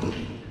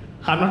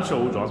 I'm not sure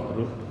which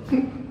hospital.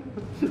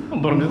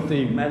 But I'm just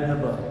saying.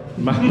 Malhaba.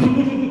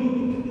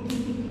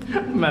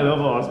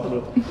 Malhaba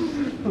Hospital.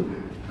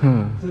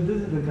 So this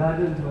is the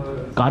garden for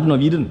Garden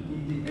of Eden.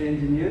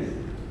 engineers.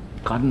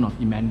 Garden of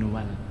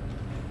Emmanuel.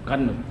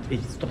 Garden of... Hey,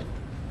 stop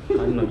it.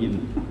 Garden of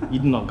Eden.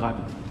 Eden of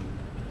Garden.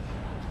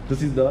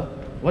 This is the...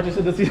 What you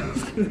said this is?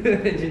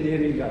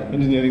 Engineering garden.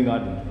 Engineering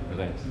garden.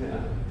 Right.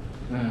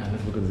 Yeah.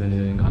 Let's look at this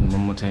engineering garden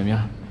one more time,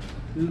 yeah?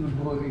 This is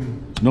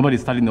boring.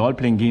 Nobody's studying, they're all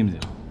playing games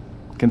here.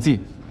 You can see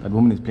that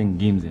woman is playing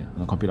games here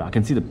on the computer. I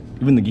can see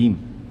even the game.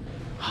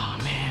 Oh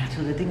man.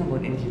 So the thing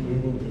about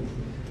engineering is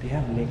they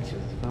have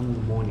lectures from the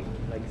morning,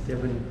 like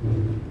 7:30,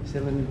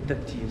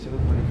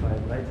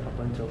 7:45, right up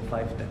until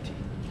 5:30.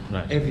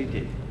 Right. Every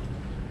day.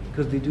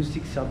 Because they do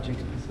 6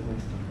 subjects per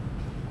semester.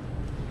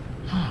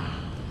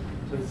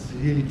 So it's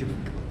really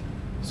difficult.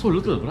 So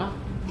little, bruh.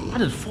 I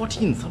did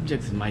 14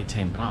 subjects in my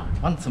time, bruh.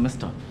 One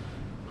semester.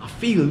 I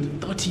failed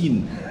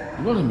 13.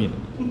 You know what I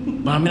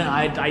mean? But I mean,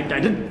 I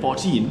did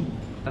 14.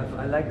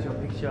 I liked your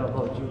picture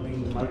about you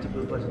being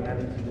multiple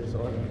personality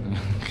disorder.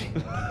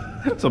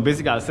 So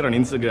basically, I sit on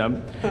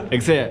Instagram,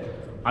 except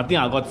I think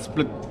I got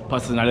split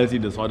personality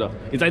disorder.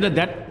 It's either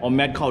that or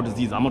mad cow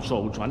disease. I'm not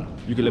sure which one.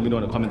 You can let me know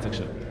in the comment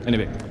section.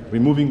 Anyway,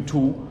 we're moving to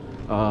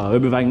where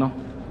we're going now?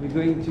 We're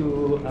going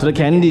to To the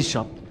candy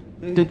shop.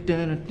 I'll take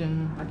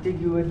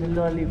you with the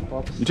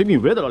lollipops. You take me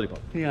where the lollipop?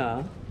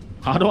 Yeah.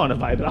 I don't want to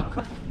buy it.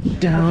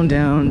 Down,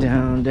 down,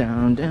 down,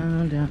 down,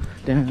 down, down,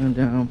 down,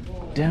 down.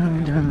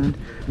 That's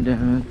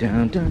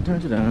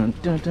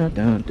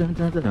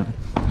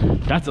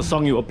the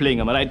song you were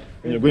playing, am I right?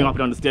 When you're going up and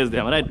down the stairs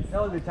there, am I right?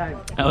 All the time.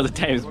 That was the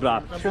times,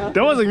 bruh.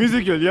 That was the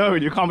music you'll hear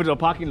when you come into a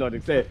parking lot.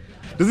 It's say,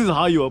 this is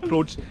how you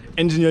approach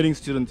engineering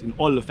students in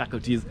all the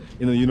faculties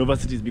in the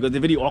universities, because they're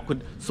very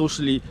awkward,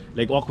 socially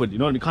awkward. You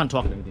know, you can't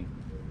talk and everything.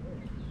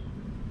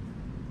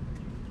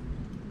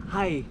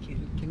 Hi,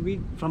 can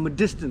we, from a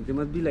distance, they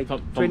must be like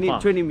From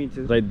 20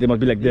 meters. Right, they must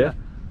be like there.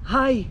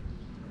 Hi,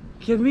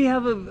 can we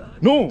have a...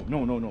 No.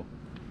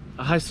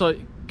 Hi, sir,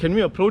 can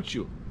we approach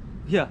you?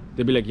 Yeah.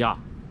 They'll be like, yeah.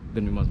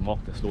 Then we must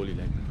walk there slowly,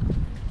 like.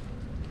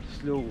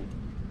 Slow. Go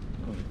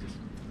like this.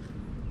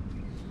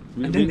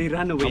 And then they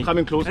run away. I'm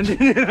coming close. And then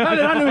they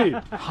run away.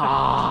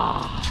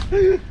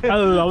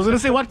 I was gonna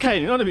say what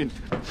kind, you know what I mean?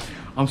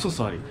 I'm so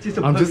sorry.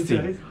 I'm just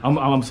saying.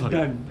 I'm sorry.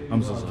 Done.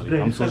 I'm so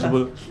sorry. I'm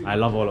sociable. I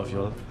love all of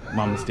you all.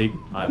 My mistake.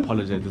 I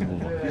apologize. This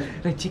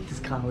moment. Like, check this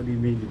car, how they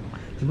made it.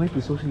 They might be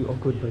socially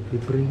awkward, but they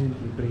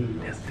brilliantly.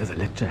 There's a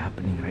lecture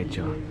happening right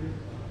here.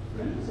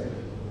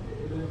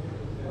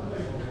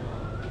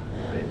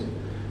 Right.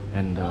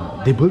 And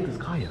they built this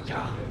car here.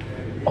 Yeah.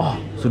 Oh,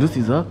 so this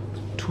is a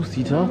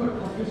two-seater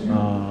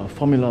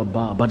Formula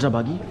Baja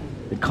buggy.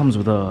 It comes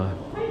with an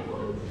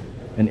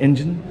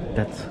engine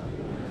that's,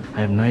 I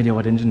have no idea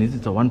what engine it is.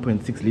 It's a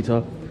 1.6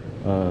 liter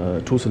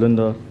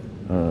two-cylinder.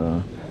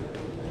 I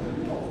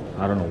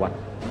don't know what.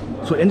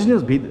 So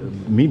engineers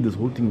made this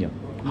whole thing here.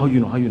 How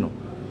you know?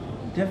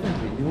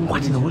 Definitely.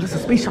 What in the world is a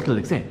space shuttle?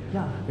 Like say?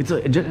 Yeah. It's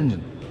a jet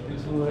engine.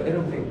 It's an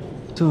aeroplane.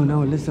 So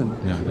now listen.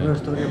 Yeah, I have a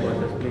story about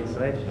this place,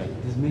 right?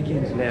 This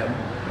mechanics lab.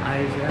 I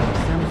have a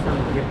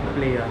Samsung Yep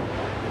player,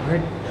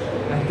 right?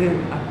 And then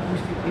I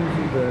pushed it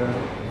into the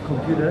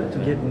computer to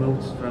get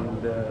notes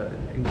from the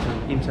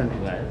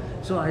internet. Right.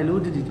 So I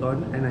loaded it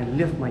on and I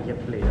left my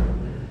Yep player.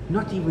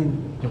 Not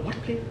even Your what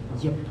player?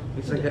 Yep.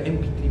 It's like an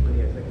MP3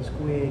 player. It's like a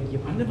square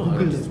Yep. I've never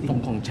heard of this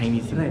Hong Kong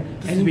Chinese thing. Right.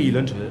 This is where you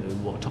learn to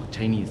talk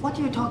Chinese. What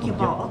are you talking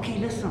about? Okay,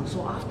 listen.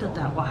 So after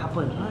that, what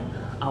happened? Right?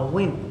 I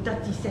went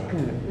 30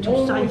 seconds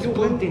to science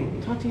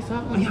building. 30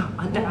 seconds? Yeah,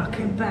 and then I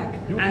came back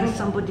and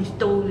somebody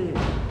stole it.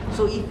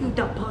 So if you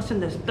that person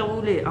that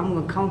stole it, I'm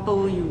gonna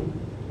counter you.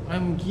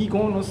 I'm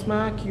gonna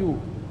smack you.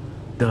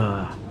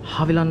 The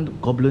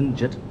Havilland Goblin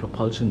Jet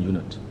Propulsion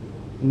Unit.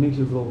 It makes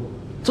you go.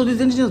 So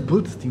these engineers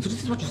built this thing. So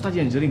this is what you study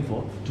engineering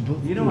for. To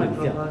build. You know what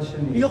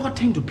propulsion is? You got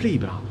time to play,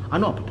 bro. I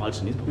know what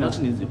propulsion is.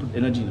 Propulsion is you put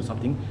energy into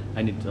something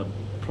and it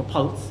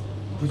propels,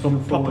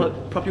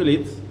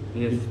 populates.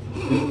 Yes.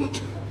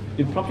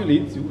 It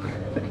populates you.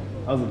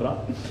 How's it, bro?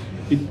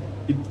 It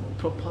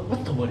propels.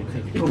 What's the word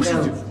exactly? It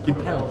pushes you.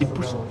 It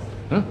pushes.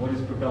 Huh? What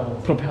is propel?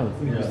 Propels.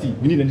 Yeah. You see,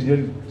 we need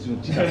engineering to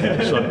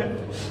sure.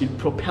 It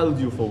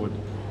propels you forward.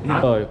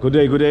 Yeah. Good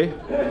day.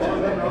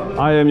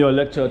 I am your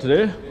lecturer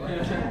today.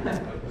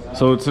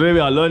 So today we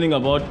are learning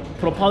about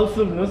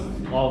propulsiveness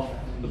of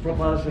the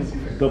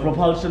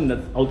propulsion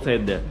that's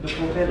outside there. The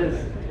propellers.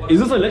 Is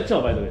this a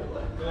lecture, by the way?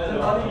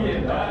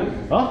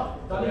 Huh?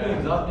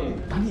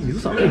 Tani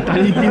things like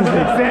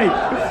say.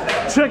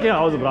 Check it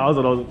out,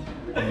 bro.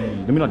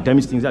 Let me not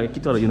damage things. I get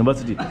kicked out of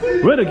university.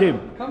 Where the game?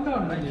 Calm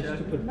down, man. You're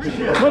stupid.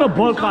 Where the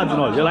ball cards and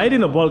all? You're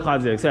hiding the ball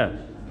cards there, say.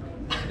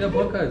 Yeah,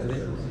 ball cards.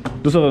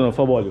 Right? Do something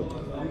for ball, you.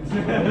 I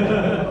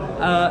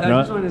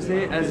just want to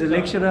say, as a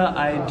lecturer,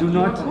 I do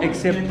not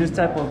accept this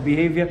type of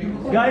behavior.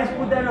 Guys,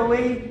 put that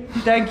away.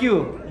 Thank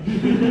you.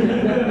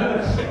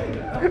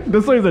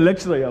 This one is a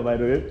lecturer here, by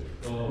the way.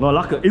 No,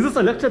 Laka. Is this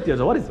a lecture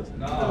theatre? What is this?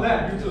 The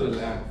lab. You do the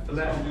lab. The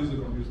lab uses the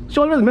computer. She's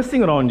always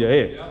messing around here,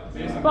 eh?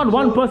 Not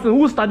one person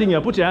who's studying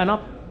here. Put your hand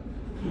up.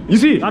 You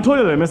see, I told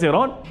you they're messing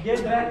around.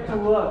 Get back to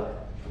work.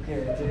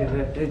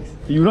 Okay,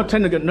 You're not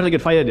trying to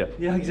get fired here.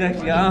 yeah,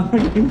 exactly. I'm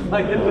getting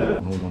fired.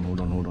 Hold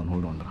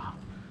on, bro.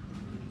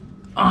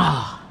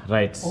 Ah,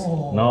 right.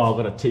 Oh. Now I'm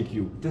gonna take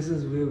you. This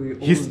is where we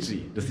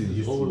History. This is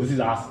history. This is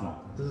us now.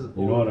 This is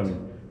you know what I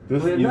mean?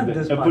 This Well, not is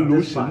this the part, this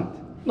evolution. part.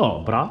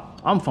 No, bruh.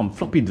 I'm from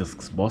floppy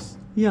disks, boss.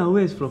 Yeah,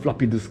 where's floppy?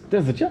 Floppy disk.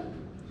 There's it, yeah?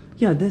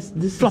 Yeah, this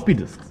Floppy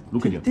disks.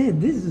 Look at you.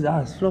 This is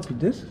us, floppy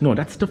disk. No,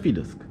 that's stuffy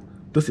disk.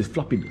 This is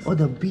floppy disk. Oh,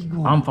 the big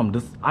one. I'm from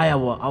this.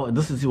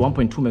 This is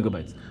 1.2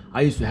 megabytes.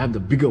 I used to have the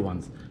bigger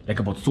ones, like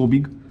about so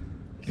big,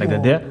 like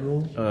that there.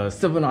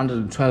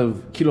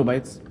 712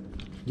 kilobytes.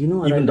 You know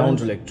what Even I down learned?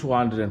 to like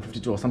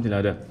 252 or something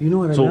like that. You know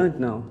what I learned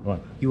now?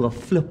 What? You are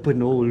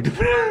flipping old.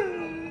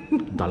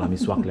 Dalami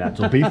swak lad.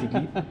 So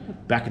basically,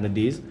 back in the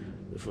days,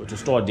 to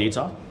store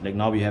data, like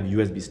now we have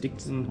USB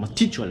sticks. Must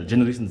teach you all,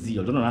 Generation Z,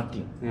 I don't know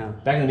nothing. Yeah.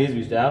 Back in the days, we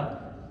used to have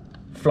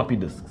floppy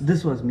disks.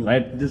 This was me.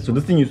 Right? So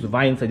this thing used to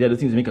vie inside there, this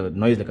thing used to make a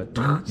noise like a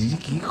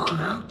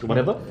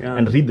whatever,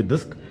 and read the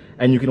disk.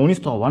 And you can only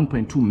store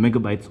 1.2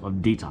 megabytes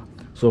of data.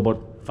 So about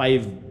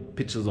 5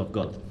 pictures of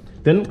girls.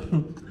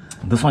 Then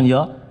this one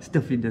here,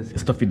 Stuffy disk.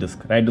 stuffy disk,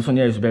 right? This one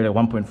here used to be like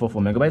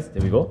 1.44 megabytes.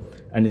 There we go.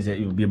 And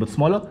it will be a bit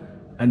smaller.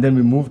 And then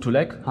we move to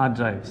like Hard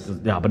drives.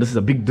 yeah, but this is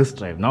a big disk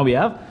drive. Now we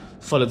have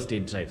solid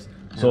state drives.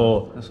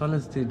 So The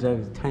solid state drive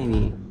is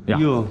tiny. yeah.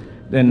 You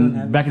don't Then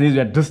have back in the days we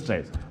had disk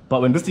drives.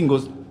 But when this thing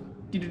goes,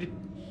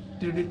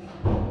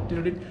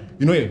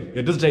 You know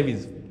your disk drive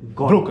is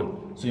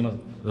broken, so you must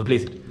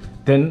replace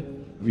it.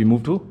 Then we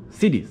move to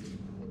CDs.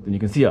 Then you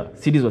can see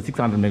CDs were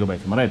 600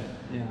 megabytes, am I right?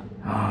 Yeah.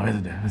 Where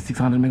is it?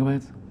 600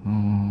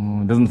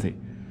 megabytes? Doesn't say.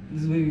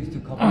 This is where we used to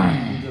copy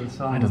illegal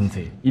songs. It doesn't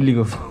say.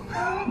 Illegal song.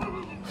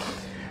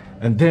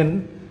 And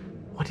then,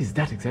 what is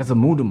that? It has a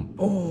modem.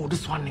 Oh,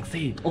 this one,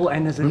 say. Oh,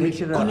 and as a Remember,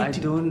 lecturer,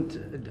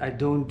 connecting. I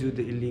don't do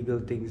the illegal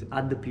things.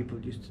 Other people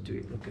used to do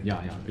it. Okay.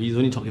 Yeah. He's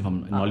only talking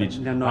from knowledge.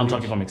 I'm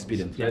talking from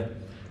experience. Yeah.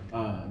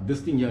 Right?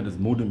 This thing here, this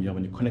modem here,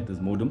 when you connect this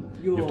modem,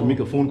 you have to Yo. make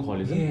a phone call,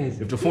 isn't it? Yes. You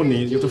have to phone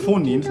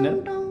the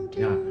internet.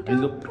 Yeah.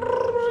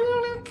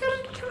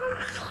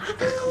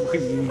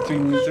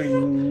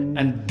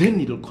 And then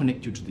it'll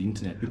connect you to the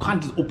internet. You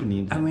can't just open the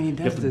internet. And when he you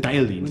does have to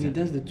dial the internet. When he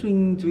does the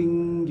twing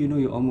twing, you know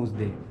you're almost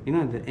there. You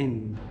know at the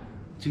end.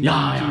 Twing,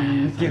 Yeah.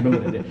 twing. I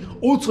remember that.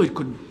 Also, it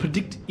could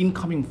predict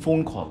incoming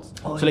phone calls.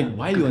 Oh, so, yeah. like,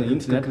 while you're on the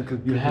internet,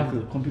 you have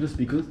the computer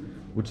speakers,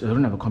 which I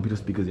don't have a computer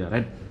speakers here,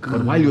 right?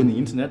 But while you're on the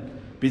internet,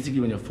 basically,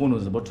 when your phone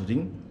was about to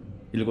ring,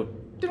 it'll go.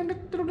 Something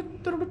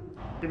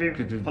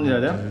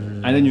like that,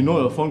 and then you know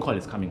a phone call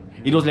is coming.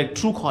 It was like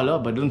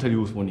Truecaller, but it doesn't tell you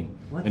who's phoning.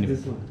 What's Anyway.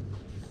 this one?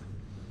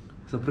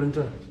 It's a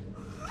printer.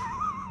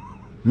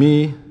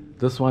 Me,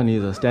 this one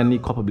is a Stanley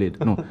Copperblade.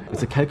 No,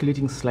 it's a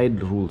calculating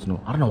slide rules. No,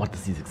 I don't know what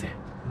this is exactly.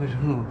 I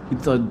don't know.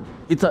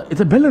 It's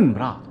a bellon,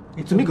 brah.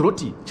 It's to make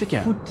roti. Check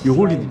here. Foot You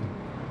hold it.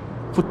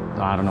 slide. Foot.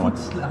 I don't know what.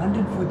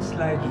 100-foot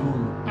slide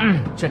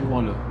rule. Check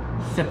all the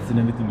sets and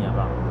everything here,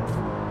 brah.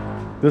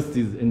 This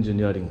is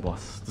engineering,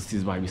 boss. This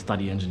is why we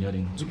study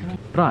engineering.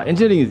 Brah,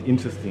 engineering is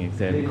interesting,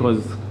 exactly,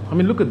 because, I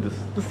mean, look at this.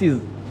 This is,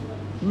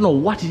 I don't know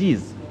what it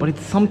is, but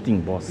it's something,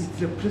 boss.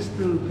 It's a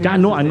Bristol. Yeah,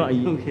 no, I know.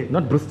 Okay.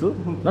 Not Bristol.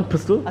 Not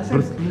Bristol. I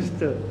said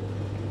Bristol.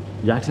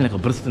 You're acting like a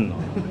Bristol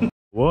now.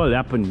 What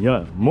happened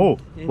here? Mo,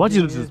 what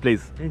you do to this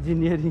place?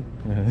 Engineering.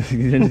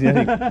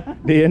 Engineering.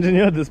 They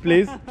engineered this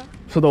place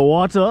so the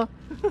water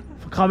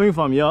coming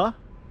from here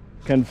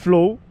can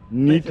flow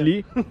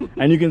neatly,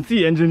 and you can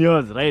see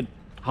engineers, right?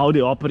 How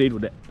they operate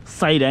with the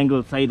side and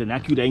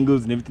acute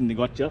angles and everything they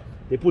got here.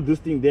 They put this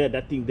thing there,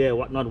 that thing there,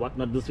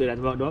 whatnot, this way, that,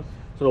 whatnot.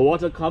 So the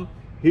water come,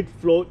 hit,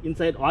 flow,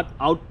 inside,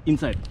 out,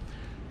 inside.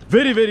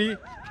 Very, very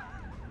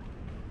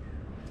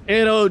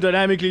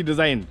aerodynamically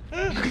designed.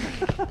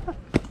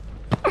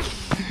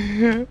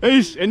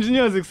 Eish,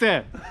 engineers, you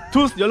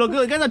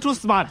guys are too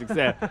smart,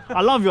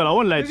 I love you all, I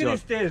won't lie to you. Look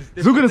at the stairs.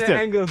 Look at the The stairs.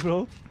 angle,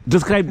 bro.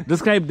 Describe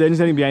the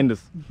engineering behind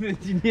this.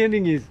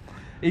 Engineering is,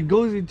 it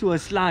goes into a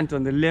slant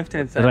on the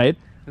left-hand side. Right.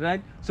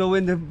 Right. So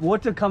when the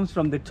water comes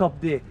from the top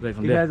there, Right,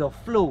 from it there. has a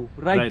flow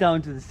right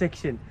down to the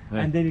section,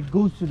 Right. and then it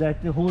goes to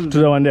that the whole. To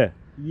the one there.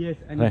 Yes,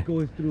 and Right. it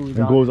goes through. It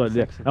goes out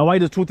there. And why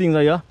the two things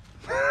are here?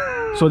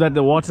 So that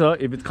the water,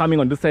 if it's coming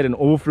on this side and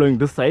overflowing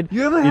this side,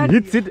 You ever it had-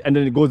 hits it and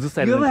then it goes this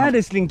side. You and ever then had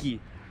a slinky?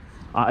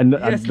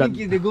 that-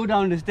 Slinky, they go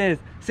down the stairs.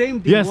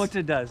 Same thing Yes.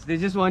 water does. They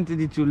just wanted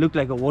it to look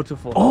like a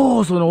waterfall.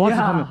 Oh, so the water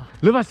Yeah. coming.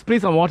 Let us spray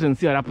some water and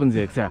see what happens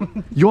here.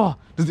 Yo,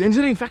 this is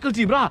engineering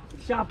faculty, brah.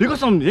 Sharp. They got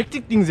some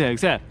hectic things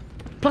here.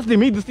 Plus, they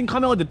made this thing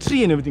come out of the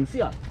tree and everything.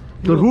 See,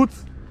 the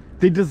roots,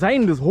 they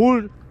designed this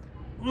whole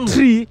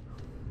tree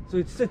So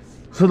it sits.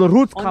 so the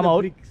roots On come the out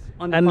bricks,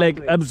 on the and like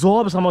pathway.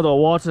 absorb some of the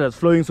water that's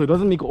flowing so it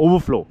doesn't make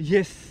overflow.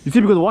 Yes. You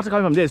see, because the water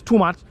coming from there is too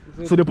much,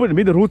 so they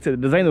made the roots here,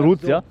 they designed the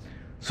roots here,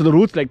 so the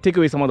roots like take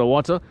away some of the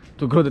water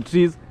to grow the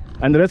trees,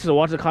 and the rest of the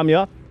water come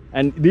here,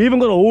 and they even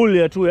got a hole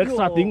here too,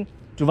 extra Yo. thing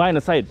to vie on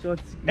the side. So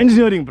it's-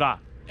 Engineering, brah.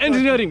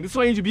 Engineering. This is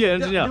why you need to be an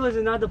engineer. There was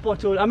another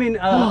pothole. I mean,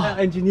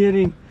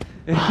 engineering.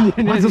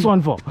 What's this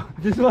one for?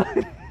 This one.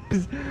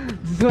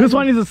 This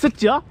one is a sit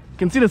here. You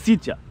can see the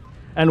seat here,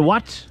 and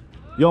watch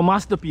your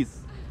masterpiece.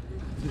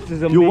 This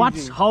is You amazing.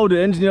 watch how the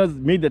engineers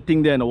made the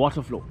thing there in the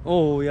water flow.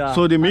 Oh yeah.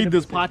 So they made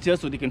this 100%. part here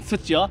so they can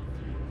sit here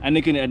and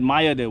they can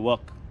admire their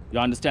work. You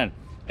understand?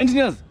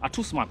 Engineers are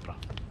too smart, bro.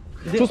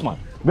 Too smart.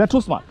 We are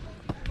too smart.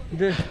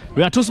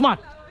 We are too smart.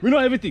 We know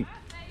everything.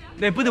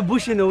 They put the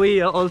bush in the way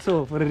here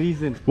also for a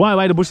reason.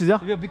 Why the bushes here?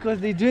 Yeah, because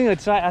they're doing a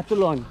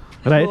triathlon.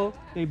 Right. So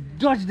they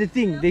dodge the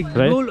thing. They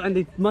Right. roll and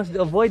they must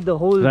avoid the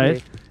hole Right.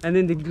 there. And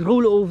then they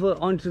roll over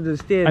onto the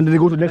stairs. And then they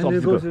go to the next and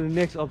obstacle. They go to the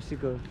next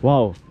obstacle.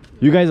 Wow.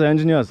 You guys are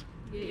engineers.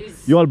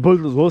 Yes. You all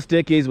built this whole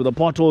staircase with the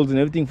potholes and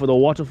everything for the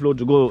water flow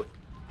to go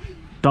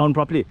down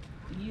properly.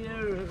 Yeah.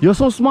 You're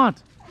so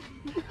smart.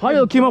 How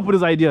you came up with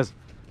these ideas?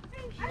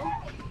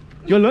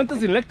 You learned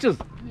this in lectures.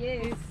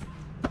 Yes.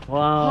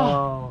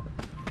 Wow.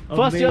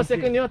 First year, Amazing.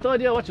 second year,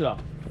 third year, what you are?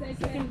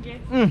 Second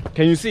year.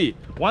 Can you see?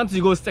 Once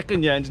you go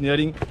second year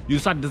engineering, you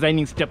start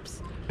designing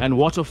steps and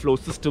water flow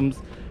systems,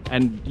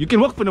 and you can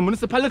work for the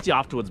municipality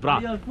afterwards,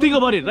 brah. You're Think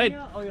about it, right?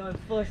 year or you're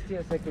first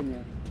year, second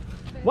year?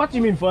 What do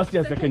you mean first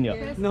year, second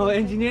year? No,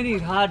 engineering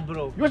is hard,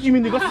 bro. What do you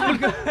mean they got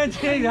split?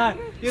 Engineering is hard.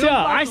 You See, don't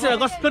I pass said I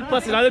got split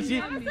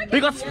personality. They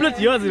got split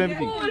years and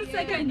everything. Full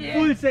second year.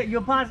 full set. You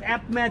pass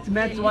app maths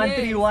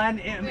 131,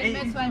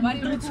 Maths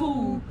 1 to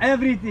 2.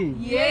 everything.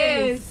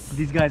 Yes.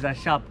 These guys are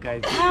sharp,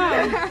 guys.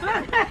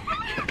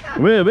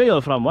 Where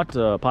you from? What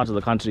part of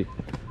the country?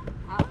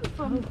 I'm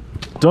from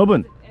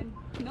Durban.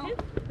 no,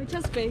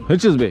 Richards Bay.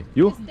 Richards Bay.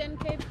 You? Eastern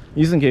Cape.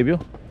 Eastern Cape, you?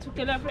 To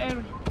Calabria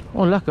area. Oh,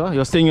 lekker.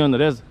 You're staying here on the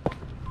res.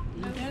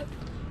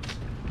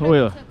 Oh,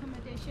 yeah.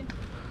 Accommodation.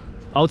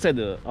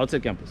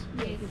 Outside campus.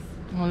 Yes.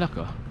 Oh,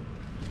 lekker.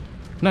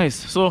 Nice.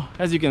 So,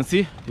 as you can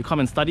see, you come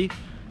and study.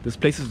 There's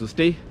places to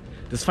stay.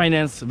 There's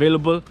finance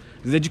available.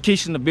 There's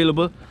education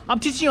available. I'm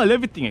teaching you all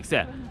everything,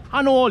 except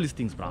I know all these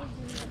things, bro.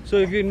 So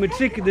if you're in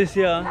matric this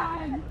year,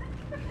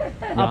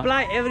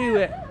 apply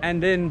everywhere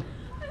and then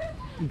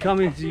come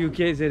into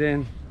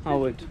UKZN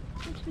Howard.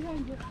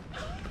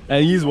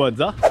 And his words,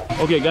 huh?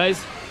 Okay,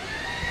 guys,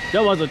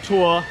 that was a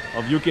tour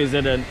of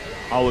UKZN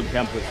Howard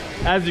Campus.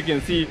 As you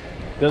can see,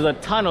 there's a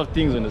ton of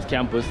things on this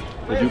campus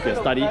that you can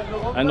study.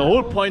 And the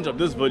whole point of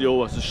this video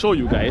was to show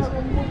you guys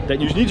that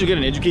you need to get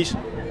an education.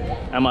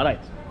 Am I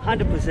right?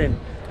 100%.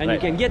 And Right. you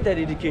can get that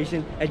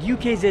education at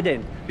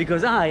UKZN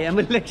because I am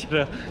a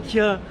lecturer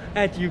here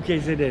at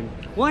UKZN.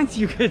 Once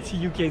you get to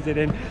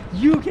UKZN,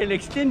 you can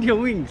extend your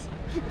wings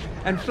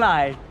and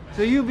fly.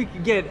 So you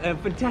get a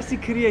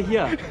fantastic career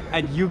here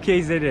at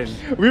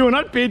UKZN. We were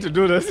not paid to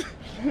do this.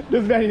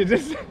 This man, he's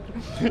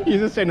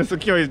just trying to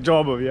secure his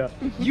job over here.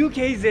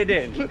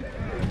 UKZN,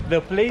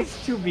 the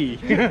place to be.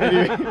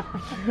 Anyway,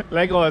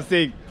 like I was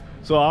saying,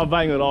 so I'm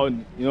buying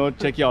around, you know,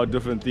 checking out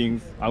different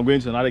things. I'm going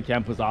to another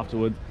campus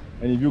afterwards.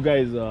 And if you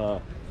guys,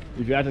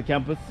 if you're at a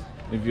campus,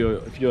 if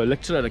you're a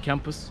lecturer at a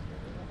campus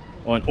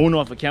or an owner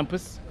of a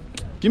campus,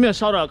 give me a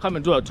shout out. Come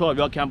and do a tour of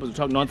your campus, we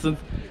talk nonsense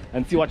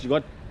and see what you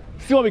got.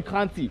 See what we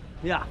can't see.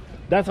 Yeah,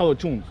 That's how it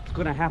tunes. it's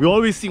gonna happen. We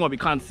always see what we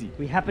can't see.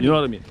 We happen. You know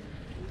what I mean?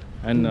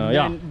 And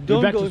yeah, And we're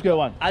don't back go to square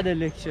one. other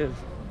lecture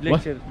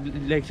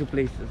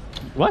places.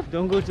 What?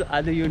 Don't go to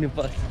other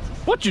universities.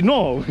 What you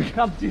know?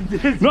 Come to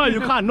this. No, you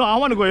can't. No, I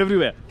want to go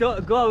everywhere.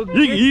 Don't go.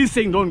 He's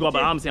saying don't go,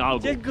 but I'm saying I'll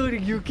go. Just go to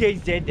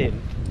UKZN.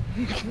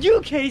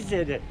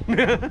 UKZN.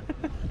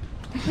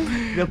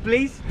 The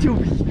place to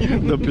be.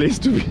 The place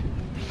to be.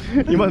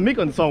 You must make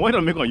on song. Why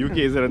don't make on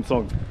UKZN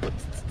song?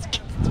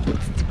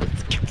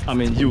 I'm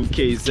in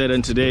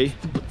UKZN today.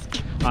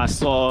 I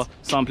saw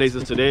some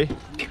places today.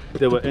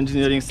 There were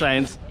engineering,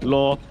 science,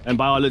 law, and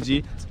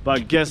biology.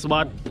 But guess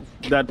what?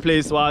 That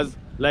place was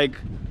like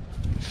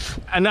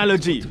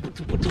analogy.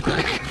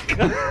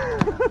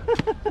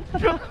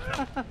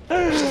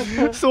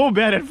 So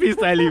bad at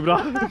freestyling, bro.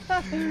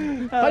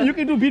 You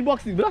can do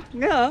beatboxing, bro.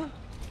 Yeah.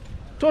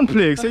 Don't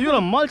play. Say you're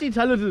a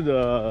multi-talented.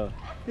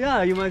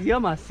 Yeah, you must hear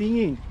my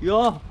singing.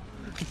 Yo,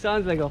 it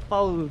sounds like a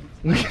foul.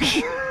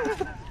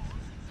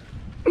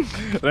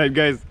 Right,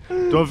 guys,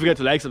 don't forget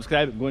to like,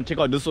 subscribe, go and check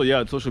out this one here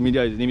on social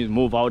media. His name is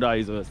Mo Vauda.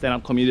 He's a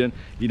stand-up comedian.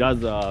 He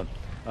does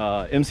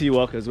MC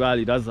work as well.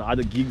 He does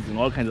other gigs and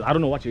all kinds of, I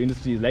don't know what your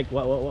industry is like.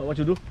 What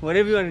you do?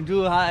 Whatever you want to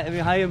do,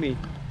 hire me.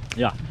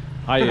 Yeah,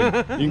 hi.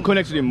 You can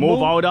connect with him, Mo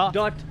Vauda.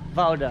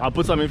 Vauda. I'll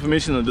put some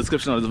information in the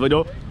description of this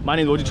video. My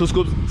name is OG2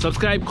 Scoops.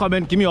 Subscribe,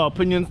 comment, give me your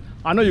opinions.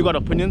 I know you got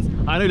opinions.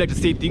 I know you like to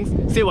say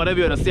things. Say whatever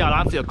you want to say. I'll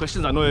answer your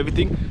questions. I know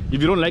everything.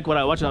 If you don't like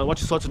what you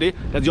saw today,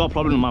 that's your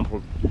problem, my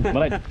problem.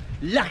 Alright?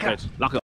 Laka. Right. Laka.